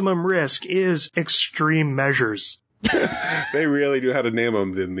Maximum Risk is Extreme Measures. They really knew how to name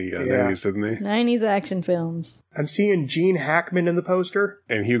them in the 90s, didn't they? 90s action films. I'm seeing Gene Hackman in the poster.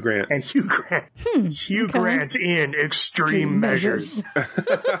 And Hugh Grant. And Hugh Grant. Hugh Grant in Extreme Measures.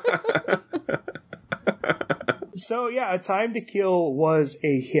 So yeah, A Time to Kill was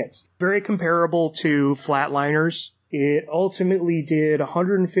a hit. Very comparable to Flatliners. It ultimately did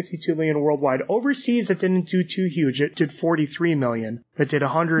 152 million worldwide. Overseas, it didn't do too huge. It did 43 million. It did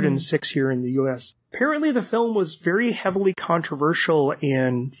 106 here in the US. Apparently, the film was very heavily controversial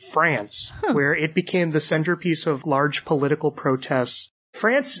in France, where it became the centerpiece of large political protests.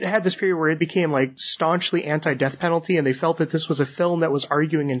 France had this period where it became like staunchly anti-death penalty, and they felt that this was a film that was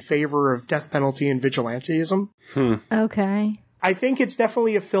arguing in favor of death penalty and vigilantism. Okay. I think it's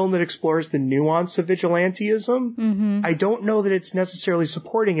definitely a film that explores the nuance of vigilantism. I don't know that it's necessarily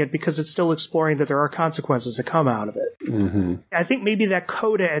supporting it because it's still exploring that there are consequences that come out of it. I think maybe that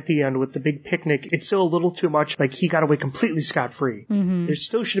coda at the end with the big picnic, it's still a little too much like he got away completely scot-free. There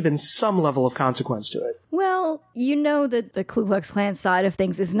still should have been some level of consequence to it. Well, you know that the Ku Klux Klan side of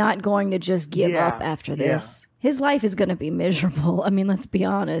things is not going to just give up after this. His life is going to be miserable. I mean, let's be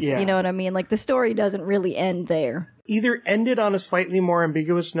honest. You know what I mean? Like, the story doesn't really end there. Either end it on a slightly more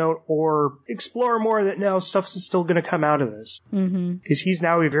ambiguous note or explore more that no, stuff's still going to come out of this. Because he's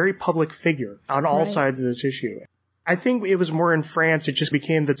now a very public figure on all sides of this issue. I think it was more in France, it just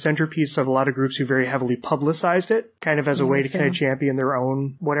became the centerpiece of a lot of groups who very heavily publicized it, kind of as a way to kind of champion their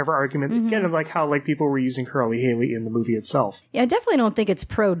own whatever argument, kind of like how like people were using Hurley Haley in the movie itself. Yeah, I definitely don't think it's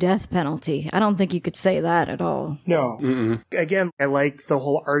pro-death penalty. I don't think you could say that at all. No. Again, I like the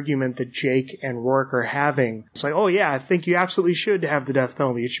whole argument that Jake and Rourke are having. It's like, oh yeah, I think you absolutely should have the death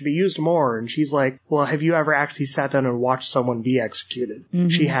penalty. It should be used more. And she's like, well, have you ever actually sat down and watched someone be executed?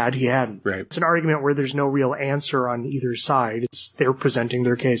 She had, he hadn't. Right. It's an argument where there's no real answer on either side. It's they're presenting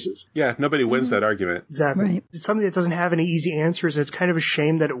their cases. Yeah, nobody wins that argument. Exactly. Right. It's something that doesn't have any easy answers. It's kind of a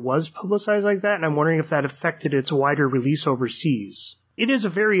shame that it was publicized like that, and I'm wondering if that affected its wider release overseas. It is a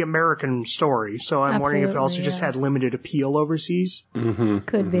very American story, so I'm wondering if it also just had limited appeal overseas.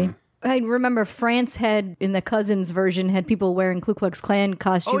 Could be. I remember France had, in the Cousins version, had people wearing Ku Klux Klan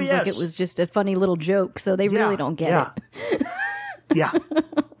costumes like it was just a funny little joke, so they really don't get it. Yeah.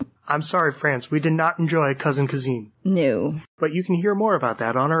 I'm sorry, France. We did not enjoy Cousin Kazim. No. But you can hear more about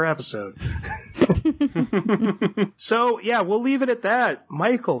that on our episode. So, yeah, we'll leave it at that.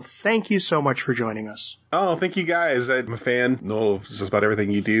 Michael, thank you so much for joining us. Oh, thank you guys. I'm a fan, Noel, of just about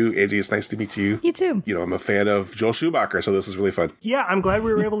everything you do. Angie, it's nice to meet you. You too. You know, I'm a fan of Joel Schumacher, so this is really fun. Yeah, I'm glad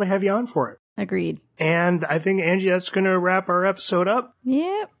we were able to have you on for it. Agreed. And I think, Angie, that's going to wrap our episode up.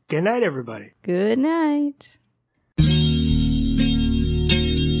 Yep. Good night, everybody. Good night.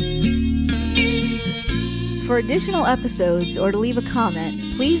 For additional episodes or to leave a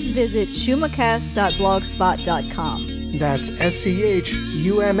comment, please visit schumacast.blogspot.com. That's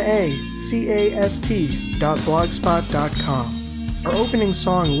schumacast.blogspot.com. Our opening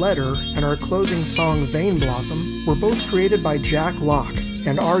song, Letter, and our closing song, Vein Blossom, were both created by Jack Locke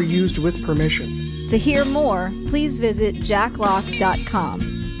and are used with permission. To hear more, please visit jacklock.com.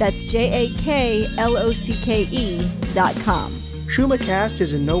 That's JAKLOCKE.com. Schumacast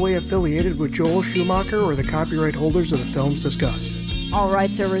is in no way affiliated with Joel Schumacher or the copyright holders of the films discussed. All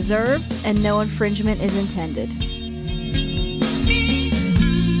rights are reserved, and no infringement is intended.